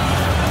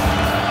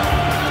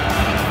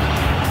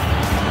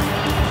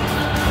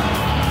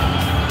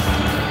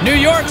 New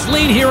York's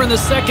lead here in the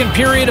second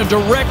period, a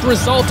direct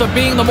result of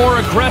being the more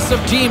aggressive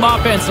team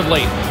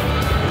offensively.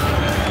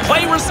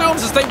 Play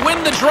resumes as they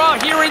win the draw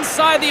here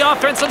inside the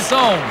offensive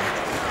zone.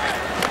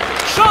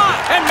 Shot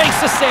and makes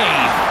the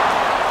save.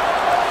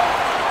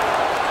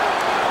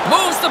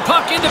 Moves the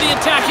puck into the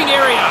attacking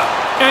area.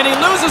 And he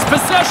loses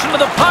possession of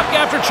the puck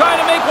after trying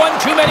to make one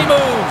too many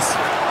moves.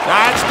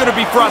 That's going to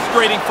be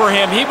frustrating for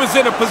him. He was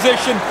in a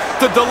position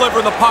to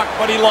deliver the puck,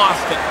 but he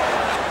lost it.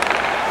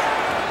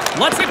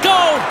 Lets it go.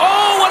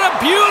 Oh, what a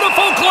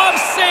beautiful glove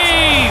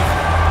save.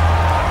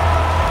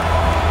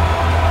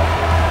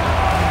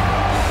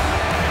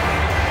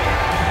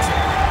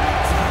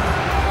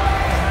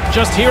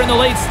 Just here in the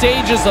late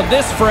stages of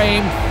this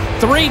frame,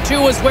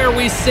 3-2 is where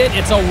we sit.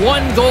 It's a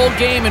one-goal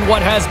game in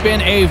what has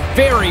been a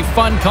very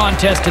fun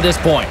contest to this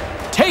point.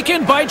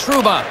 Taken by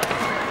Trouba.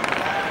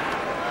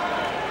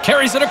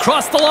 Carries it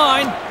across the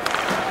line.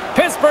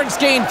 Pittsburgh's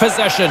gained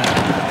possession.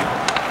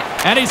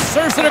 And he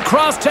serves it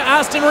across to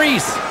Aston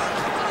Reese.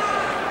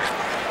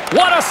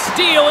 What a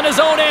steal in his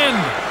own end.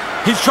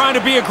 He's trying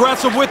to be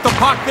aggressive with the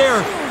puck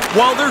there.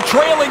 While they're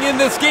trailing in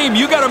this game,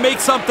 you got to make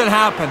something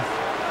happen.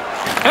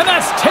 And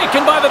that's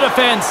taken by the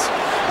defense.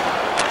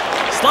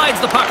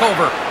 Slides the puck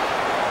over.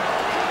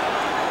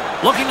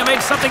 Looking to make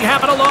something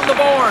happen along the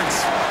boards.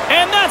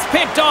 And that's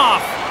picked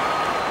off.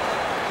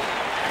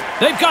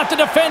 They've got the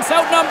defense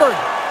outnumbered.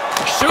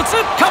 Shoots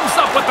it, comes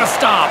up with the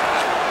stop.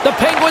 The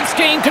Penguins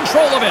gain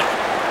control of it.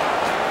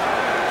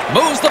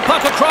 Moves the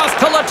puck across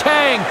to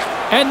Letang.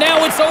 And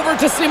now it's over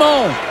to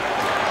Simon.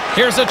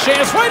 Here's a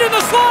chance right in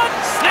the slot.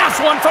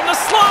 Snaps one from the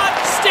slot.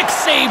 Stick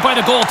saved by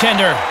the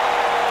goaltender.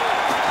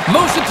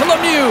 Moves it to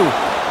Lemieux.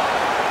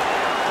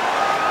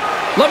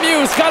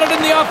 Lemieux's got it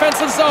in the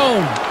offensive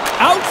zone.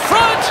 Out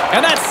front.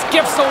 And that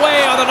skips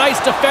away on a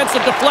nice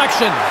defensive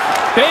deflection.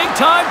 Big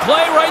time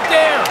play right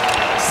there.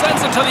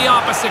 Sends it to the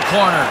opposite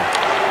corner.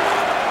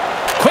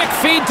 Quick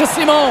feed to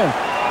Simon.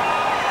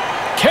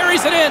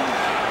 Carries it in.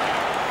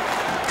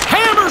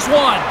 Hammers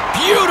one.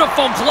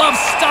 Beautiful glove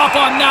stop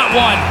on that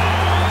one.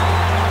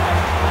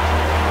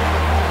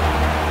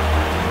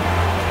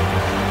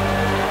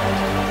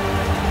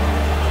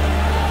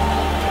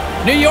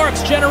 New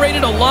York's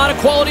generated a lot of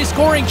quality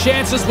scoring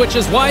chances, which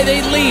is why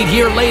they lead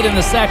here late in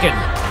the second.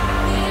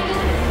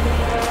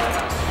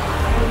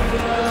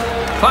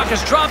 Puck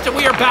is dropped and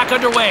we are back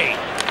underway.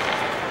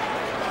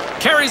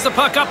 Carries the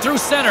puck up through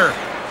center.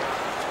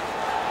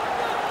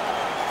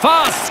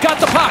 Foss got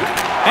the puck,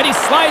 and he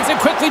slides it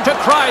quickly to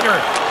Kreider.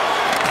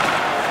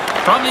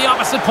 From the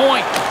opposite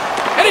point.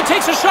 And he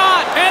takes a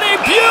shot, and a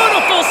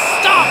beautiful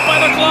stop by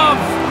the glove.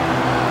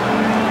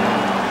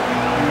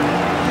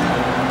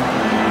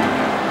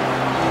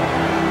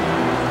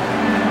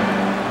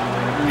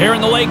 Here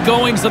in the late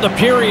goings of the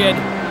period,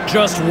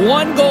 just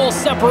one goal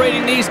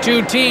separating these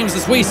two teams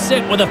as we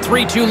sit with a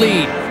 3-2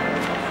 lead.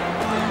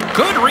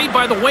 Good read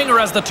by the winger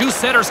as the two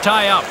centers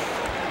tie up.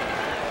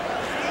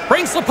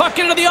 Brings the puck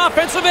into the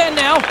offensive end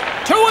now.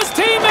 To his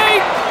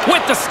teammate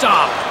with the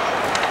stop.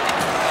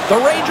 The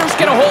Rangers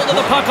get a hold of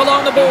the puck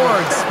along the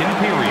boards. Second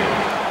period.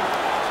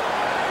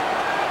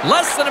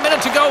 Less than a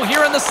minute to go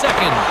here in the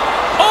second.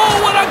 Oh,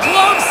 what a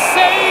glove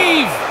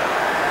save!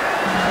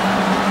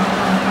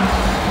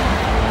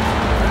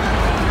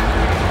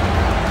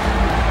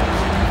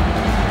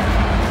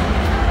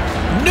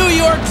 New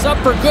York's up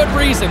for good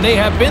reason. They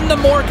have been the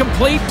more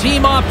complete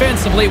team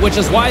offensively, which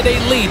is why they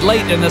lead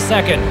late in the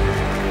second.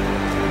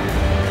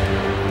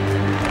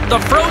 The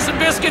frozen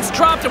biscuits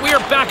dropped, and we are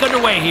back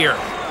underway here.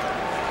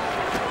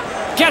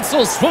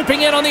 Getzel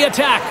swooping in on the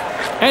attack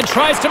and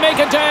tries to make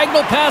a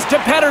diagonal pass to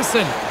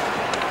Pettersson.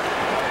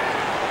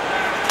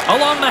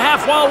 Along the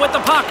half wall with the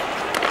puck.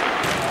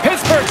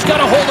 Pittsburgh's got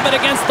a hold of it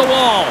against the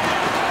wall.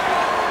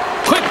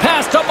 Quick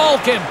pass to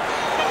Malkin.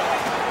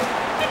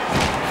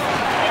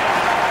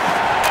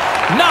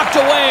 Knocked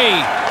away.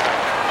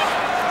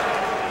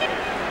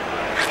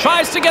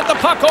 Tries to get the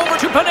puck over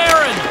to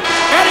Panarin.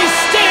 And he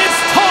stands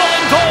tall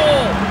in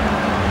goal.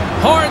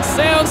 Horn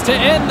sounds to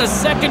end the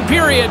second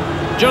period.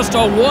 Just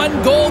a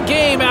one-goal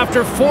game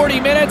after 40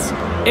 minutes.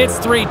 It's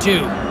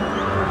 3-2.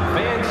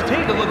 Fans,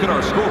 take a look at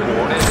our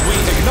scoreboard as we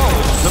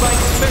acknowledge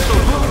tonight's special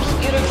groups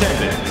in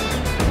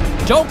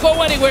attendance. Don't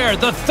go anywhere.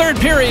 The third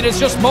period is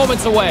just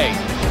moments away.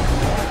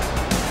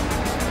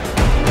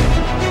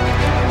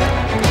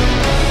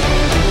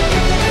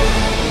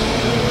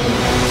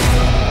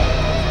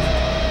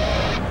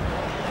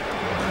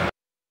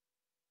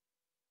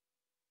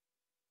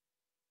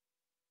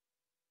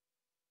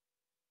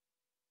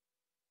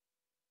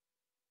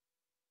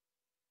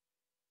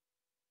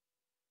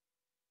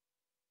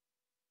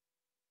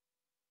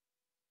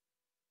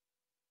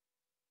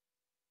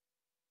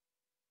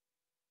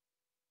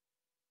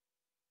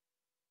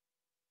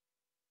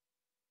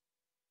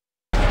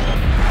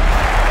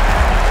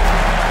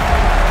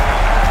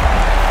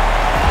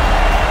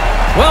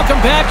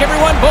 Welcome back,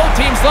 everyone. Both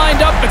teams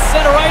lined up at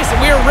center ice,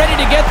 and we are ready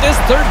to get this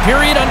third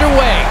period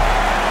underway.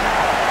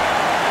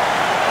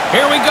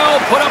 Here we go.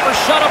 Put up or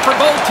shut up for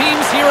both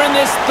teams here in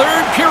this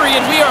third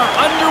period. We are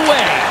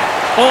underway.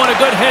 Oh, and a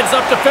good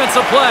heads-up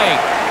defensive play.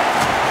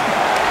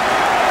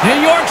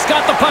 New York's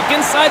got the puck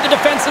inside the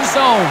defensive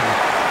zone.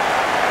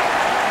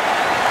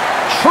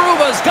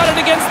 Trouba's got it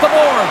against the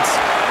boards.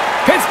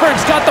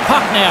 Pittsburgh's got the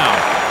puck now.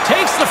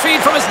 Takes the feed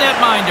from his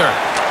netminder.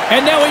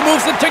 And now he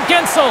moves it to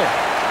Gensel.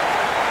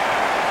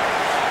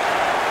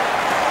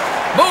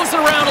 Moves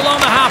it around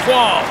along the half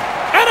wall.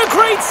 And a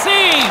great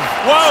save.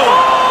 Whoa.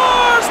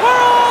 Scores!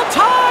 We're all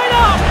tied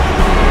up.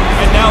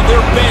 And now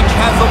their bench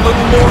has a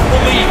little more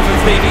relief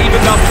as they've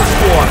evened up the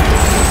score.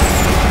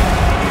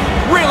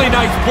 Really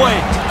nice play.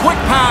 Quick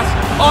pass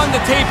on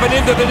the tape and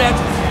into the net.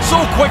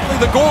 So quickly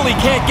the goalie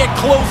can't get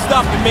closed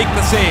up and make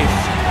the save.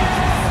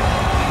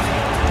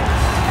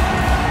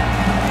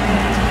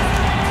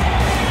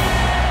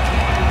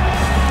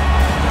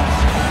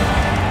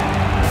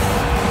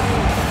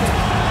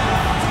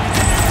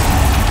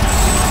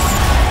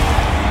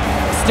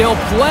 Still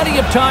plenty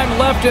of time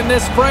left in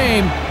this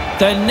frame.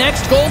 The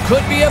next goal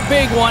could be a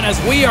big one as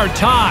we are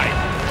tied.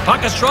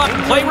 Puck is dropped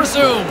and play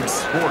resumes.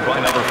 Scored by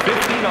number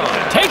 59.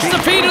 Takes the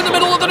feed in the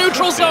middle of the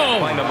neutral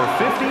zone. By number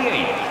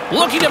 58.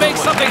 Looking to make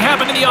something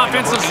happen in the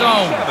offensive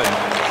zone.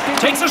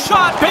 Takes a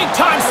shot. Big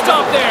time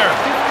stop there.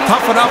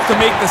 Tough enough to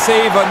make the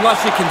save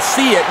unless you can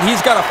see it.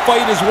 He's got to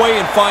fight his way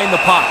and find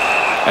the puck.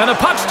 And the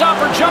puck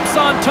stopper jumps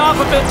on top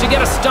of it to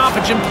get a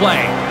stoppage in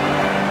play.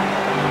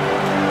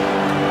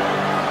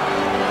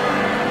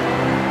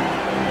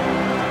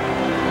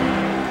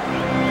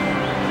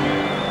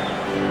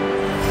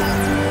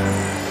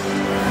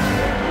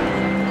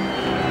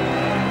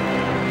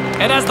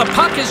 And as the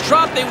puck is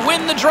dropped, they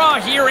win the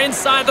draw here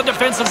inside the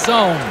defensive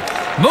zone.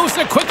 Moves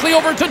it quickly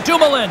over to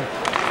Dumoulin.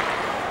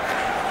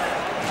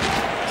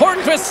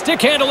 Hornqvist stick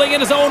handling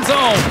in his own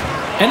zone.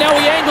 And now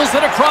he angles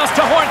it across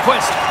to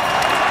Hornqvist.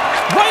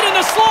 Right in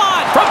the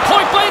slot from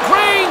point-blank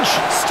range.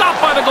 Stopped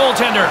by the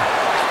goaltender.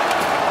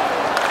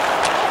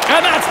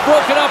 And that's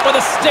broken up with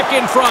a stick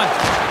in front.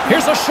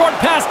 Here's a short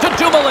pass to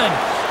Dumoulin.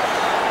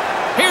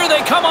 Here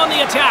they come on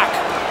the attack.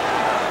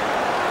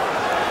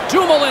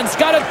 Dumoulin's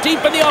got it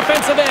deep in the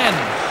offensive end.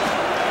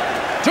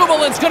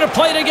 Dumoulin's going to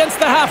play it against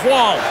the half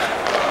wall.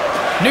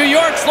 New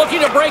York's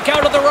looking to break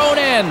out of their own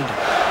end.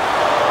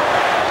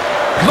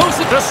 Moves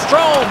it to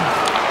Strome.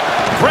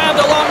 Grabbed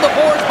along the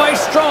boards by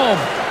Strome.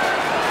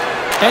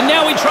 And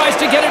now he tries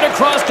to get it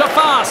across to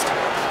Fost.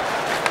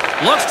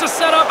 Looks to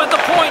set up at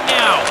the point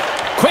now.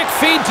 Quick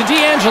feed to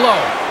D'Angelo.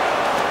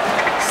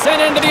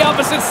 Sent into the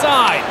opposite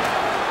side.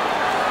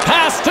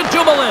 Pass to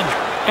Dumoulin.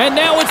 And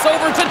now it's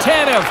over to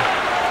Tanev.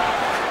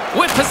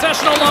 With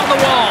possession along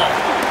the wall.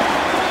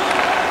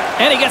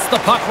 And he gets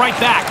the puck right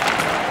back.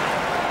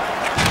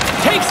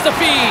 Takes the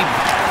feed.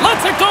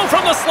 Lets it go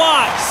from the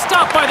slot.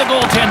 Stopped by the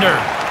goaltender.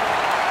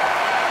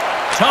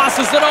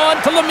 Tosses it on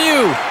to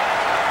Lemieux.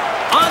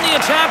 On the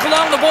attack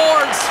along the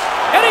boards.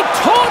 And he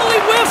totally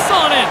whiffs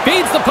on it.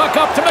 Feeds the puck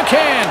up to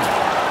McCann.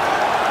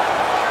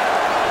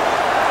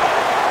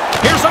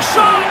 Here's a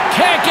shot.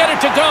 Can't get it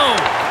to go.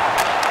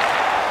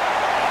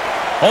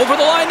 Over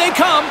the line they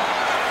come.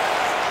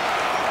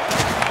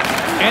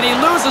 And he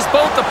loses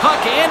both the puck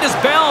and his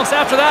balance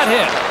after that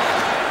hit.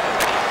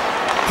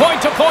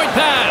 Point-to-point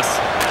pass.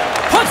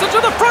 Puts it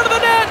to the front of the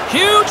net.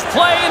 Huge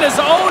play in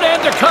his own end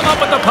to come up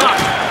with the puck.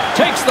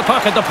 Takes the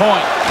puck at the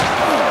point.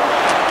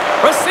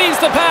 Receives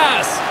the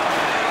pass.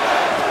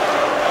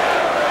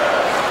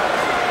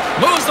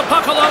 Moves the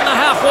puck along the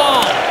half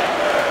wall.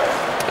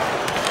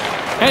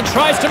 And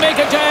tries to make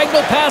a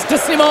diagonal pass to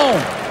Simon.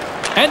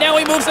 And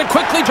now he moves it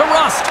quickly to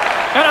Rust.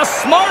 And a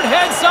smart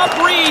heads-up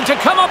read to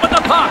come up with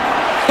the puck.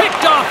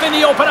 Picked off in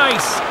the open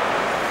ice.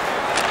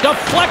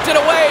 Deflected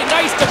away.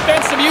 Nice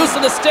defensive use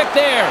of the stick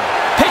there.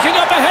 Picking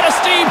up ahead of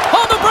steam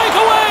on the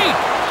breakaway.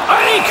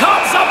 And he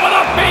comes up with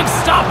a big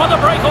stop on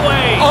the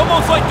breakaway.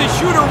 Almost like the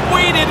shooter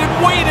waited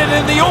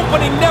and the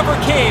opening never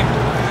came.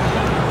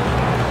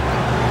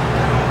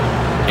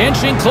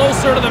 Inching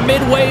closer to the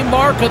midway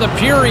mark of the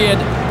period.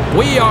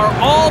 We are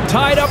all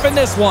tied up in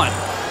this one.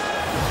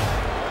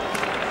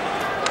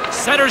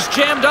 Center's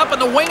jammed up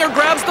and the winger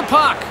grabs the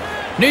puck.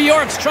 New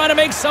York's trying to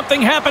make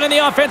something happen in the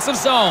offensive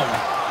zone.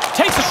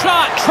 Takes a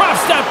shot,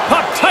 traps that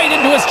puck tight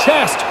into his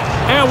chest.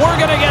 And we're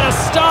going to get a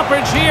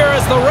stoppage here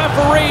as the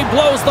referee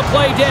blows the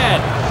play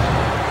dead.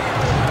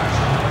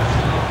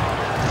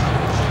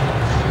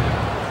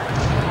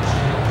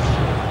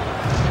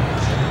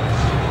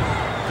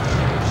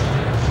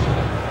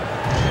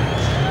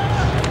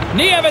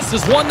 Nieves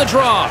has won the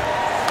draw.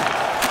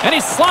 And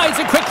he slides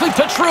it quickly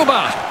to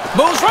Trouba.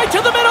 Moves right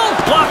to the middle.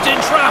 Blocked in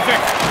traffic.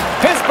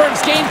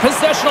 Pittsburgh's gained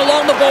possession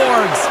along the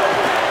boards.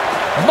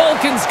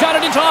 Malkin's got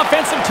it into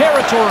offensive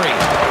territory.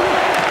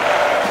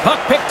 Puck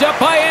picked up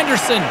by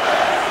Anderson.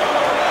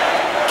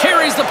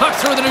 Carries the puck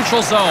through the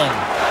neutral zone.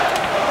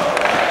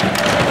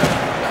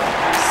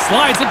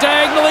 Slides it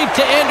diagonally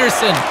to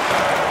Anderson.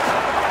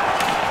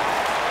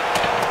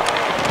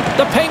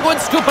 The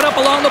Penguins scoop it up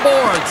along the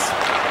boards.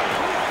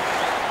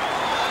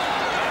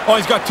 Oh,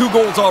 he's got 2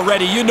 goals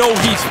already. You know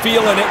he's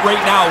feeling it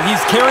right now.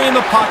 He's carrying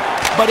the puck,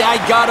 but I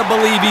gotta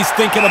believe he's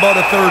thinking about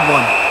a third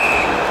one.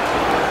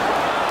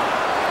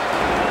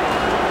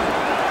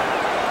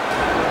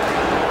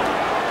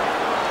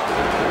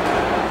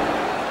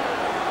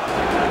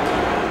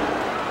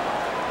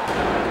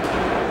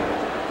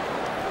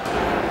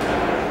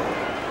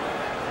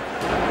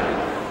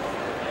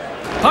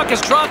 Puck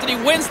is dropped and he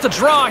wins the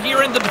draw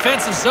here in the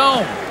defensive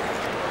zone.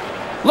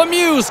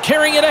 Lemieux's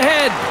carrying it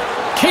ahead.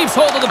 Keeps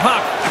hold of the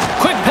puck.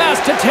 Quick pass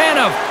to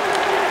Tanev.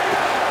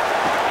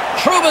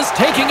 Trouba's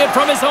taking it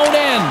from his own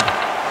end.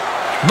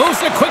 Moves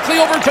it quickly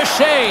over to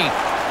Shea.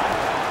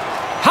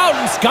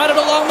 Howden's got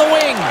it along the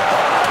wing.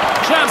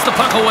 Jabs the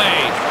puck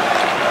away.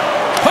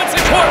 Puts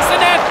it towards the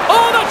net.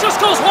 Oh, that just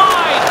goes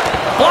wide.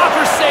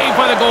 Blocker saved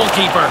by the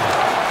goalkeeper.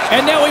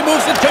 And now he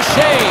moves it to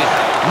Shea.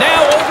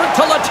 Now over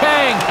to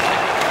Letang.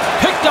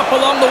 Picked up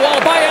along the wall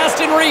by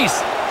Aston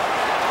Reese.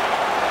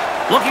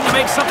 Looking to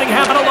make something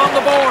happen along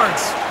the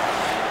boards.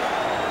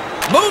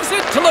 Moves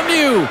it to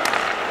Lemieux.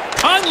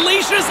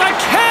 Unleashes a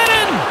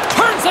cannon.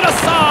 Turns it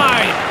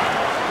aside.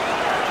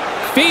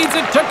 Feeds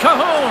it to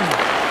Cahoon.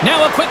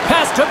 Now a quick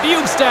pass to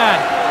Bjugstad.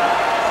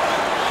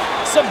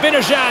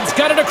 Zibanejad's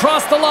got it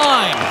across the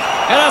line.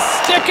 And a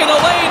stick in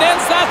the lane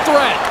ends that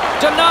threat.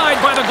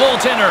 Denied by the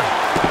goaltender.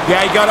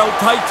 Yeah, he got out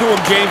tight to him,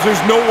 James.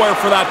 There's nowhere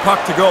for that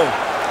puck to go.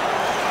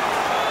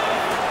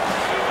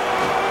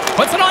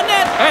 Puts it on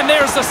net, and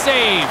there's the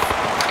save.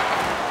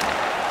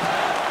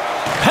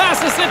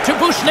 Passes it to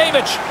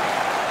Bushnevich,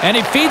 and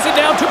he feeds it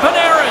down to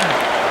Panarin.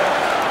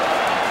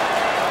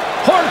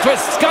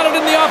 Hornquist's got it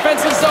in the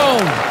offensive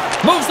zone.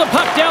 Moves the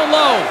puck down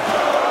low.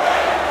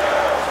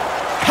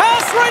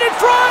 Pass right in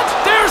front.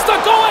 There's the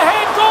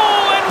go-ahead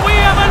goal, and we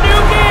have a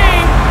new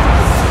game.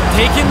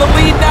 Taking the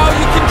lead now,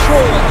 you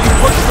control it. You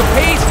push the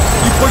pace,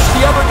 you push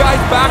the other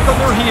guys back on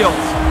their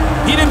heels.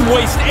 He didn't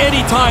waste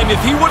any time.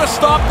 If he would have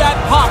stopped that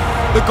puck,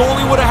 the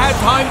goalie would have had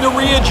time to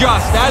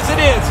readjust. As it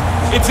is,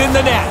 it's in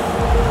the net.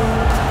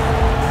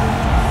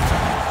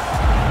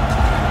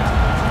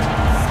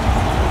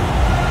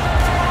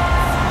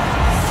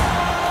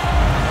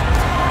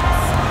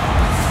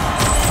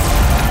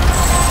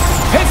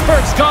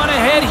 Pittsburgh's gone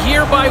ahead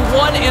here by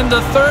 1 in the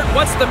third.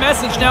 What's the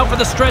message now for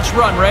the stretch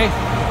run, Ray?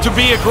 To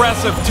be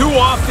aggressive. Too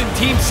often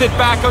teams sit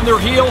back on their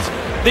heels.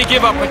 They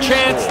give up a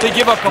chance. They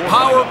give up a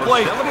power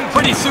play.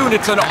 Pretty soon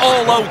it's an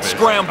all-out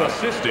scramble.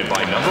 Assisted by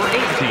number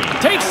 18.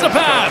 Takes the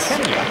pass.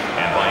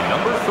 And by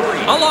number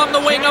 3. Along the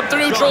wing up the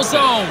neutral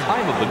zone.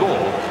 Time of the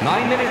goal,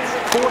 9 minutes,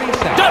 40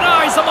 seconds.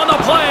 Denies him on the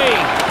play.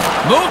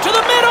 Move to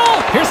the middle.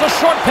 Here's a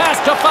short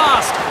pass to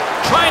Fost.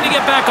 Trying to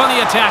get back on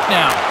the attack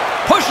now.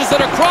 Pushes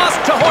it across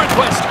to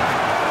Hornquist.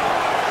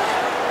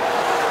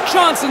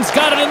 Johnson's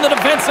got it in the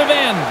defensive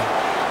end.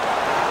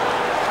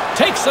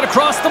 Takes it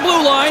across the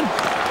blue line.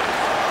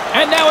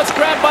 And now it's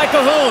grabbed by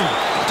Cahoon.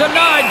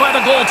 Denied by the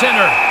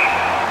goaltender.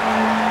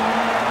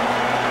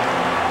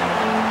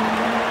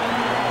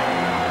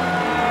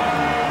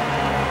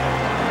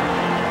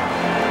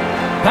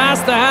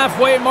 Past the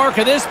halfway mark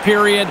of this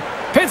period,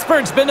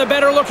 Pittsburgh's been the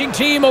better-looking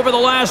team over the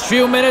last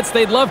few minutes.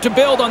 They'd love to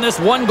build on this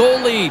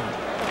one-goal lead.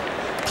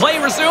 Play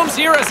resumes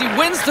here as he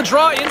wins the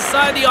draw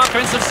inside the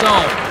offensive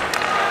zone.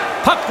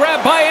 Puck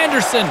grab by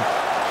Anderson.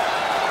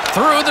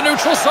 Through the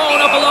neutral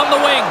zone, up along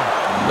the wing.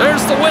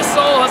 There's the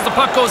whistle as the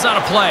puck goes out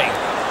of play.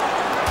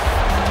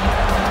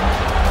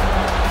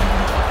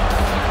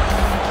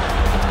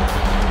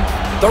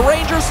 The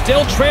Rangers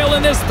still trail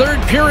in this third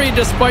period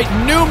despite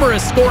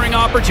numerous scoring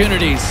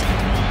opportunities.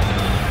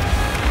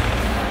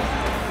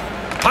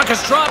 Puck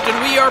is dropped and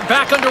we are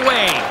back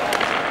underway.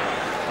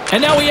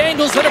 And now he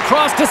angles it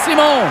across to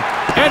Simon.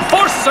 And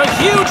forces a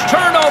huge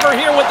turnover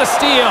here with the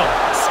steal.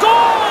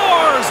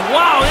 Scores!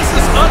 Wow, this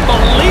is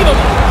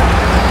unbelievable.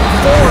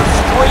 4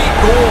 straight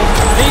goals.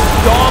 They've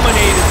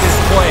dominated this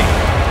play.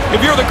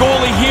 If you're the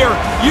goalie here,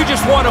 you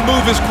just want to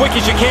move as quick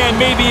as you can.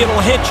 Maybe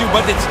it'll hit you,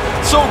 but it's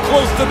so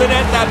close to the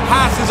net that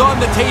pass is on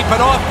the tape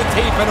and off the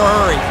tape in a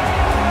hurry.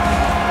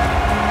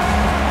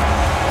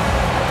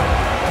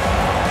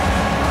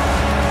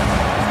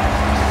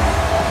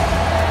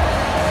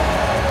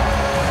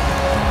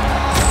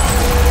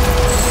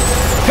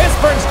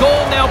 Pittsburgh's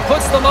goal now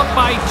puts them up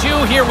by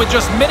 2 here with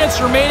just minutes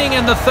remaining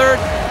in the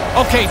third.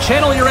 Okay,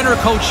 channel your inner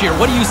coach here.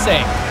 What do you say?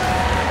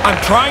 I'm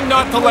trying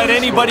not to let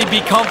anybody be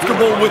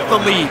comfortable with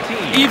the lead.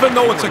 Even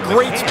though it's a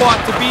great spot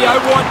to be, I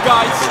want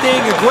guys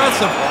staying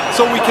aggressive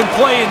so we can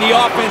play in the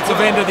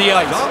offensive end of the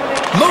ice.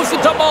 Moves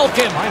it to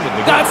Malkin.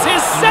 That's his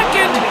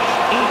second.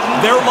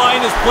 Their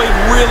line has played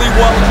really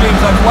well,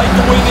 James. I like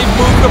the way they've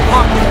moved the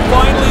puck, and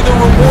finally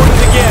they're rewarded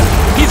again.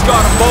 He's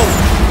got them both.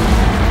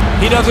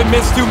 He doesn't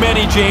miss too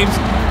many, James.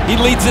 He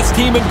leads his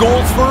team in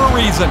goals for a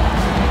reason.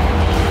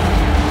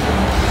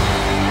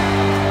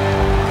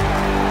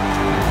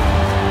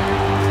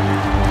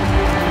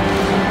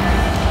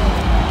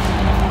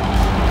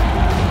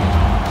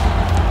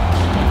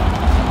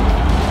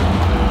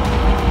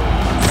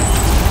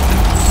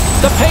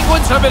 The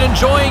Penguins have been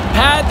enjoying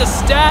Pad the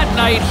Stat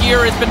night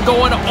here. It's been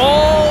going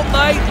all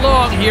night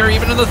long here,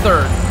 even in the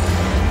third.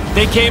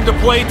 They came to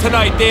play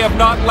tonight. They have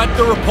not let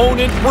their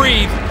opponent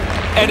breathe.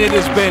 and it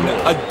has been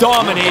a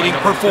dominating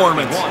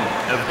performance.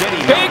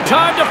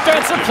 Big-time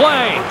defensive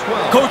play.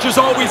 Coaches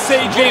always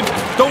say, James,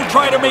 don't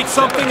try to make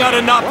something out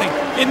of nothing.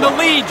 In the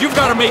lead, you've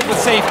got to make the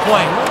safe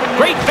play.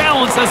 Great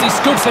balance as he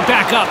scoops it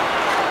back up.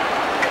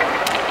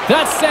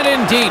 That's sent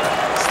in deep.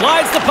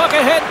 Slides the puck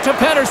ahead to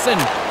Pettersson.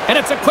 And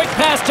it's a quick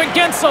pass to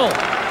Gensel.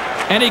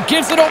 And he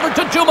gives it over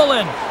to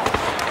Dumoulin.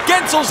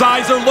 Gensel's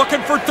eyes are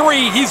looking for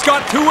 3. He's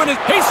got 2 in his...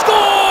 He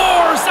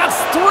scores! That's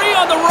 3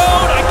 on the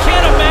road. I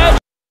can't imagine.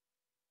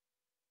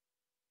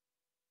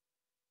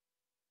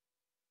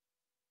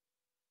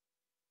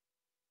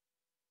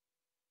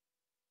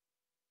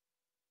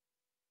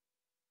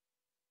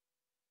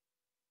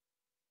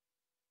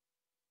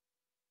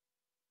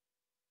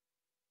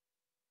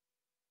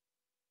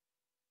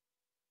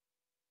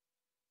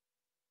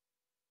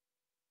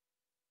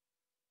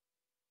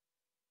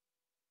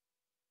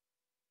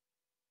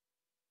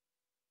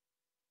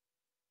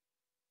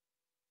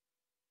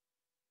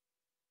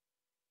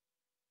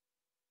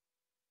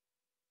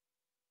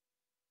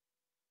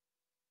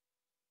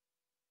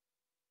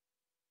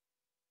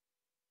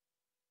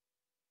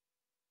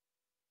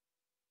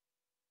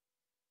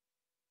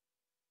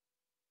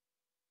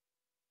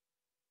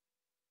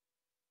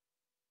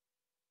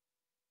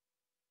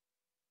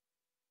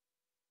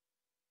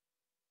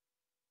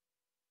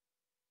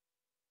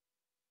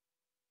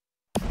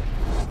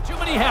 Too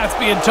many hats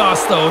being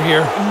tossed, though,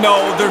 here.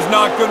 No, there's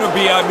not going to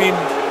be. I mean,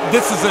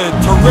 this is a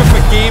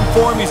terrific game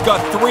for him. He's got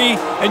 3,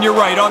 and you're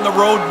right, on the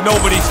road,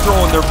 nobody's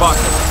throwing their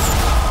bucket.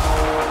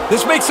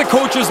 This makes the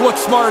coaches look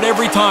smart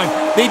every time.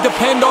 They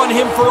depend on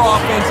him for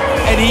offense,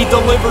 and he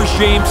delivers,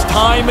 James,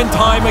 time and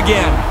time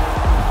again.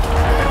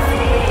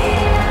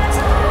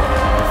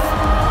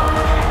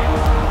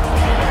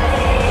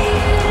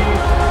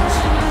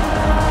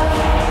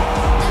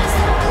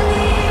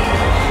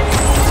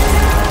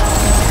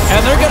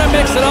 And they're going to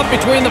mix it up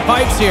between the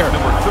pipes here.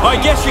 I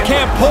guess you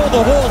can't pull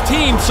the whole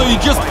team, so you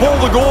just pull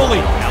the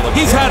goalie.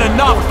 He's had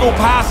enough go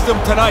past him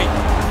tonight.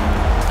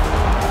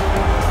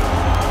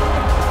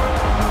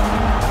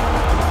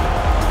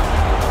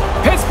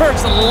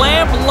 Pittsburgh's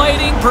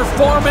lamp-lighting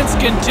performance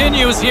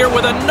continues here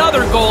with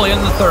another goal in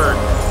the third.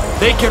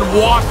 They can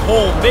walk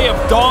home. They have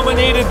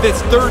dominated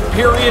this third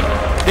period.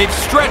 They've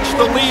stretched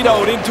the lead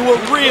out into a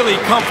really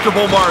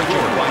comfortable margin.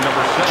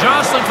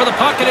 Jostling for the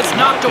puck, and it's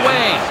knocked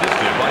away.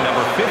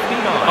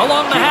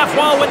 Along the half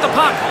wall with the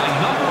puck.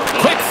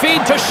 Quick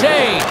feed to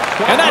Shea.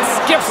 And that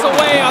skips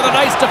away on a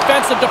nice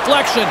defensive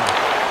deflection.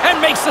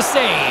 And makes the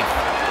save.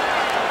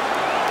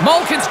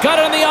 Malkin's got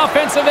it on the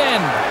offensive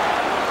end.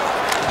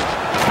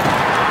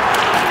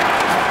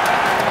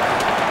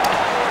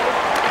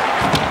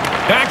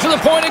 Back to the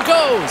point it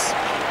goes.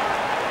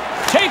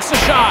 Takes a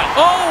shot.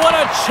 Oh, what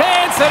a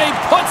chance, and he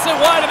puts it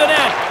wide of the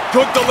net.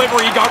 Good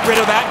delivery. He got rid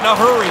of that in a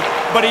hurry,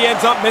 but he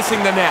ends up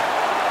missing the net.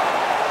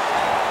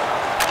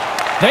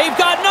 They've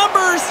got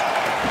numbers.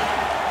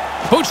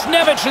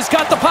 Buchnevich has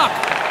got the puck.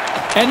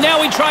 And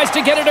now he tries to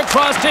get it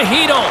across to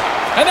Hedl.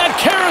 And that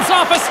carries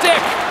off a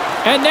stick.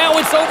 And now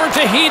it's over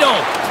to Hedl.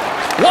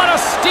 What a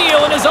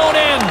steal in his own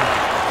end.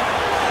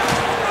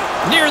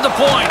 Near the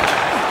point.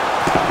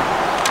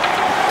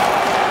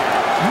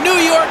 New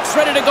York's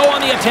ready to go on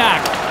the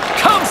attack.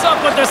 Comes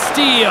up with the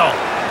steal.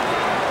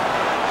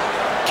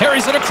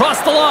 Carries it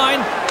across the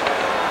line.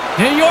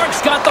 New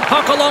York's got the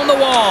puck along the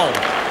wall.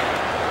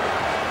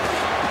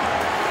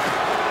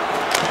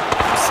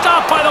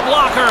 Stopped by the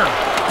blocker.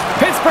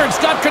 Pittsburgh's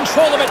got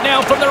control of it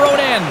now from their own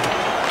end.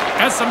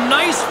 And some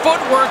nice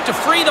footwork to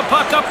free the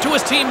puck up to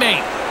his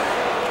teammate.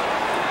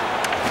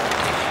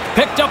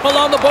 Picked up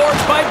along the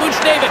boards by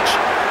Buchnevich.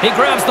 He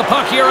grabs the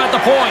puck here at the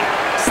point.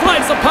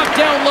 Slides the puck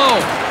down low.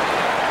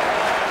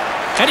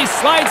 And he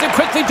slides it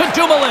quickly to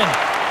Dumoulin.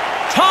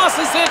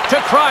 Tosses it to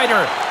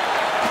Kreider.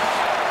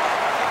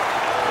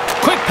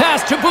 Quick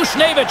pass to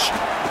Buchnevich.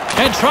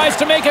 And tries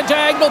to make a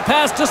diagonal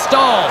pass to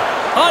Stahl.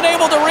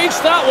 Unable to reach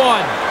that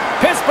one.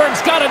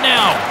 Pittsburgh's got it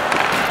now.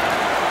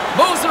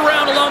 Moves it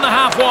around along the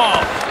half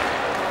wall.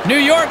 New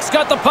York's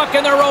got the puck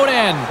in their own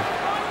end.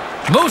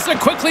 Moves it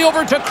quickly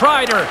over to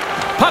Kreider.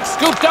 Puck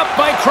scooped up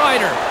by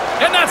Kreider.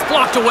 And that's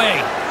blocked away.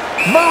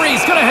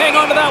 Murray's going to hang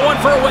on to that one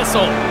for a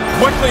whistle.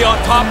 Quickly on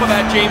top of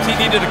that, James. He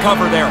needed a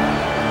cover there.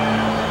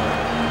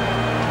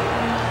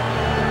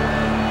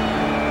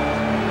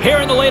 Here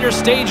in the later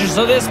stages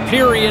of this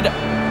period,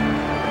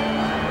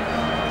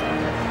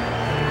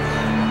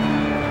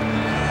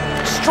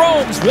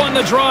 Strome's won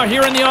the draw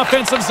here in the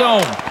offensive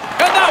zone.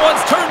 And that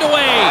one's turned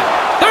away.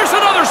 There's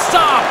another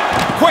stop.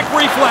 Quick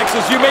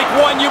reflexes. You make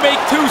one, you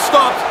make 2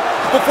 stops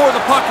before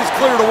the puck is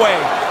cleared away.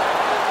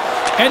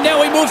 And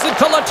now he moves it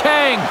to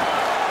Letang.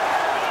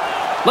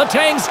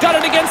 Letang's got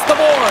it against the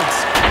boards.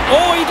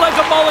 Oh, he'd like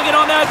a mulligan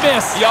on that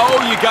miss.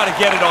 Oh, you got to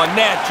get it on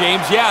net,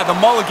 James. Yeah, the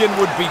mulligan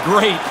would be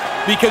great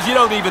because you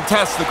don't even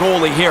test the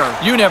goalie here.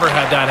 You never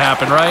had that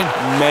happen, right?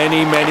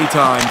 Many, many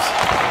times.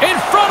 In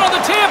front of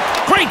the tip.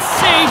 Great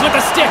save with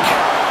the stick.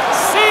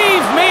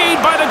 Save made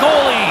by the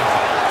goalie.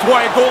 That's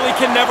why a goalie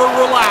can never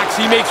relax.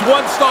 He makes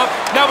one stop.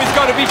 Now he's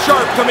got to be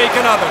sharp to make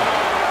another.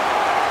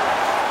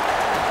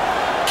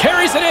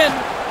 Carries it in.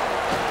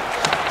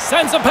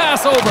 Sends a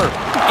pass over.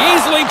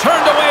 Easily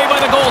turned away by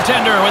the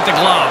goaltender with the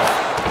glove.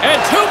 And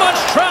too much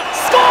trap.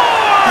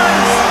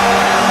 Scores!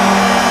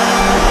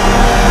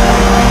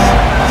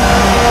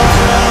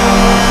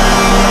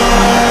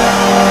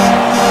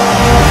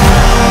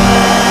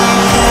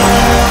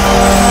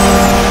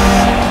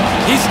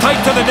 He's tight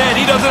to the net.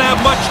 He doesn't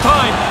have much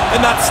time.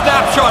 And that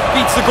snapshot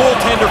beats the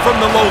goaltender from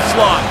the low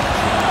slot.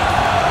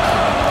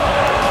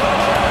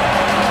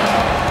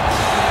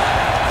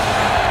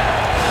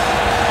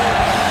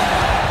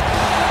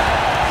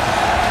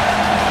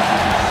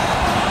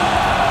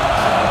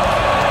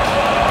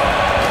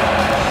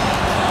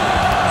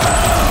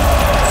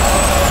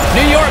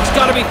 New York's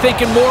got to be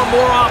thinking more and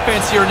more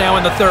offense here now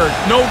in the third.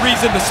 No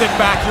reason to sit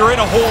back. You're in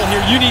a hole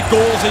here. You need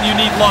goals and you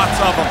need lots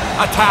of them.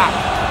 Attack.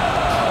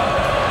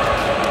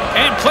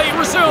 And play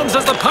resumes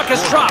as the puck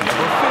is dropped.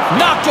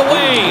 Knocked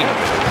away.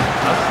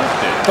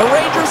 The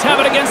Rangers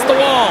have it against the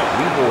wall.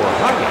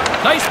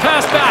 Nice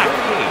pass back.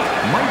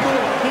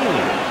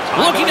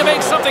 Looking to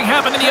make something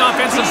happen in the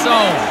offensive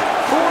zone.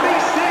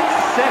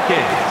 46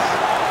 seconds.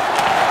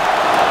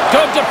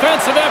 Good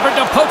defensive effort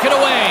to poke it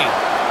away.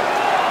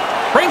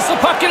 Brings the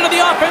puck into the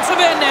offensive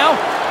end now.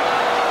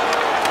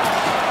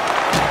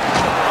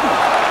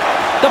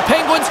 The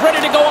Penguins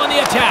ready to go on the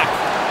attack.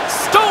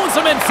 Stones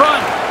him in front.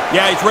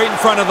 Yeah, he's right in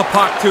front of the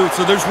puck, too,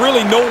 so there's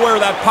really nowhere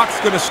that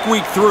puck's going to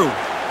squeak through.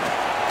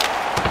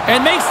 And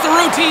makes the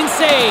routine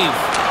save.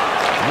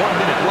 1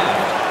 minute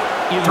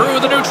left. Through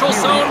the neutral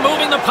zone,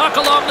 moving the puck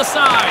along the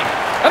side.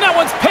 And that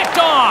one's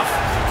picked off.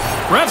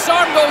 Ref's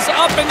arm goes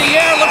up in the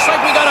air. Looks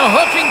like we got a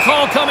hooking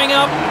call coming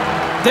up.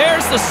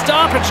 There's the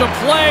stoppage of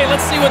play.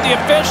 Let's see what the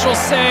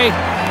officials say.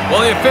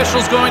 Well, the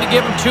official's going to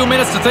give him 2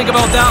 minutes to think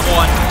about that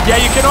one.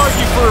 Yeah, you can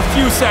argue for a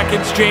few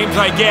seconds, James,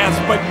 I guess,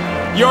 but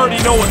you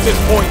already know at this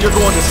point you're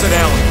going to sit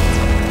down.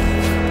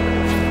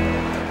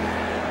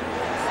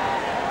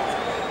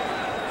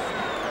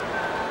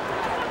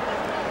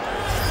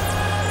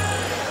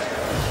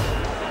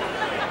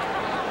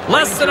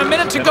 Less than a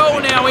minute to go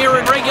now here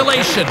in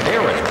regulation.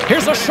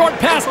 Here's a short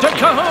pass to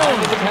Cahoon.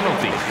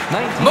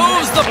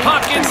 Moves the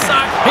puck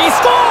inside. He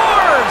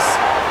scores!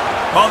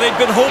 Well, they've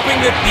been hoping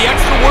that the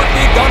extra work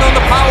they've done on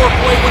the power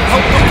play would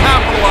help them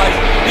capitalize.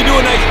 They do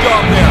a nice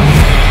job there.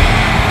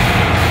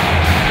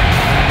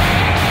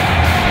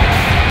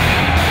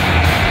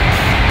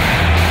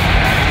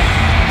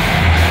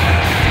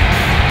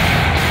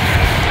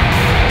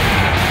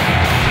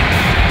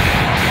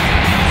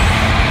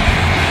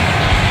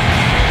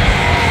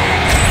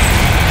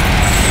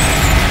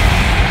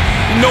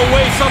 No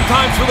way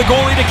sometimes for the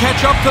goalie to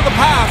catch up to the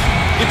pass.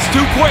 It's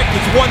too quick.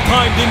 It's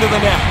one-timed into the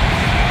net.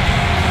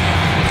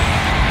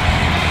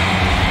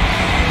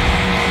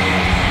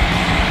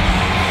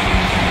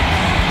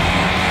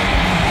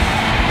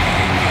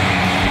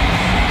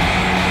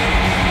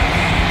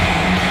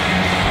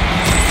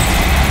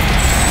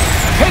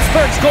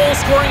 Pittsburgh's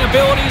goal-scoring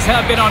abilities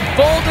have been on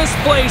full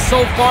display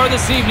so far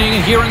this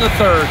evening here in the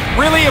third.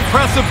 Really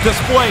impressive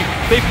display.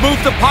 They've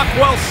moved the puck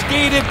well,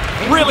 skated,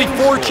 really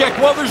forechecked.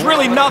 Well, there's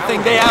really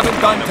nothing they haven't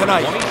done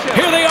tonight.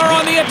 Here they are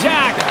on the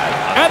attack.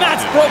 And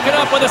that's broken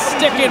up with a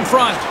stick in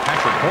front.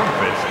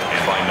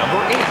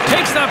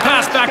 Takes that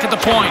pass back at the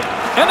point.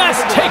 And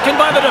that's taken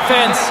by the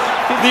defense.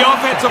 The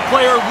offensive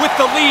player with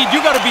the lead,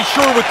 you got to be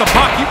sure with the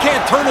puck. You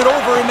can't turn it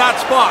over in that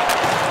spot.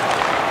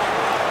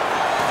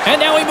 And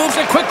now he moves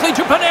it quickly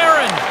to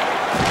Panarin.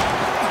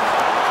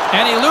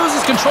 And he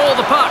loses control of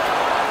the puck.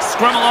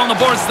 Scrum along the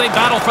boards as they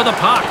battle for the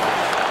puck.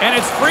 And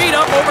it's freed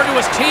up over to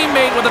his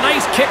teammate with a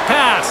nice kick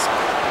pass.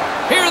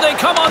 Here they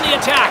come on the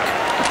attack.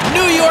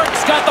 New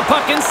York's got the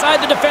puck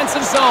inside the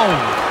defensive zone.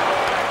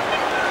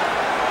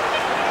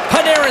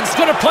 Panarin's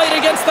going to play it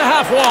against the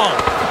half wall.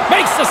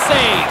 Makes the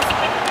save.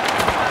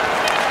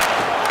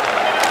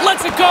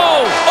 Lets it go.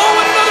 Oh,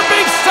 and another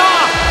big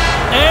stop.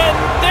 And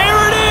there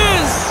it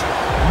is.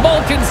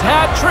 Malkin's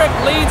hat trick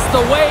leads the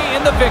way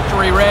in the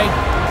victory, Ray.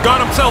 Got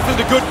himself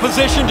into good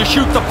position to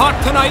shoot the puck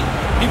tonight.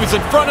 He was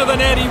in front of the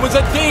net. He was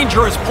a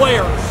dangerous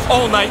player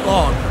all night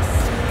long.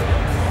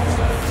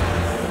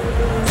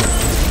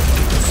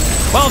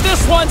 Well,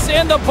 this one's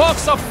in the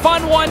books. A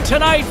fun one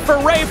tonight for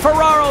Ray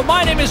Ferraro.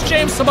 My name is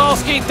James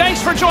Cybulski.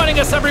 Thanks for joining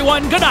us,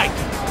 everyone. Good night.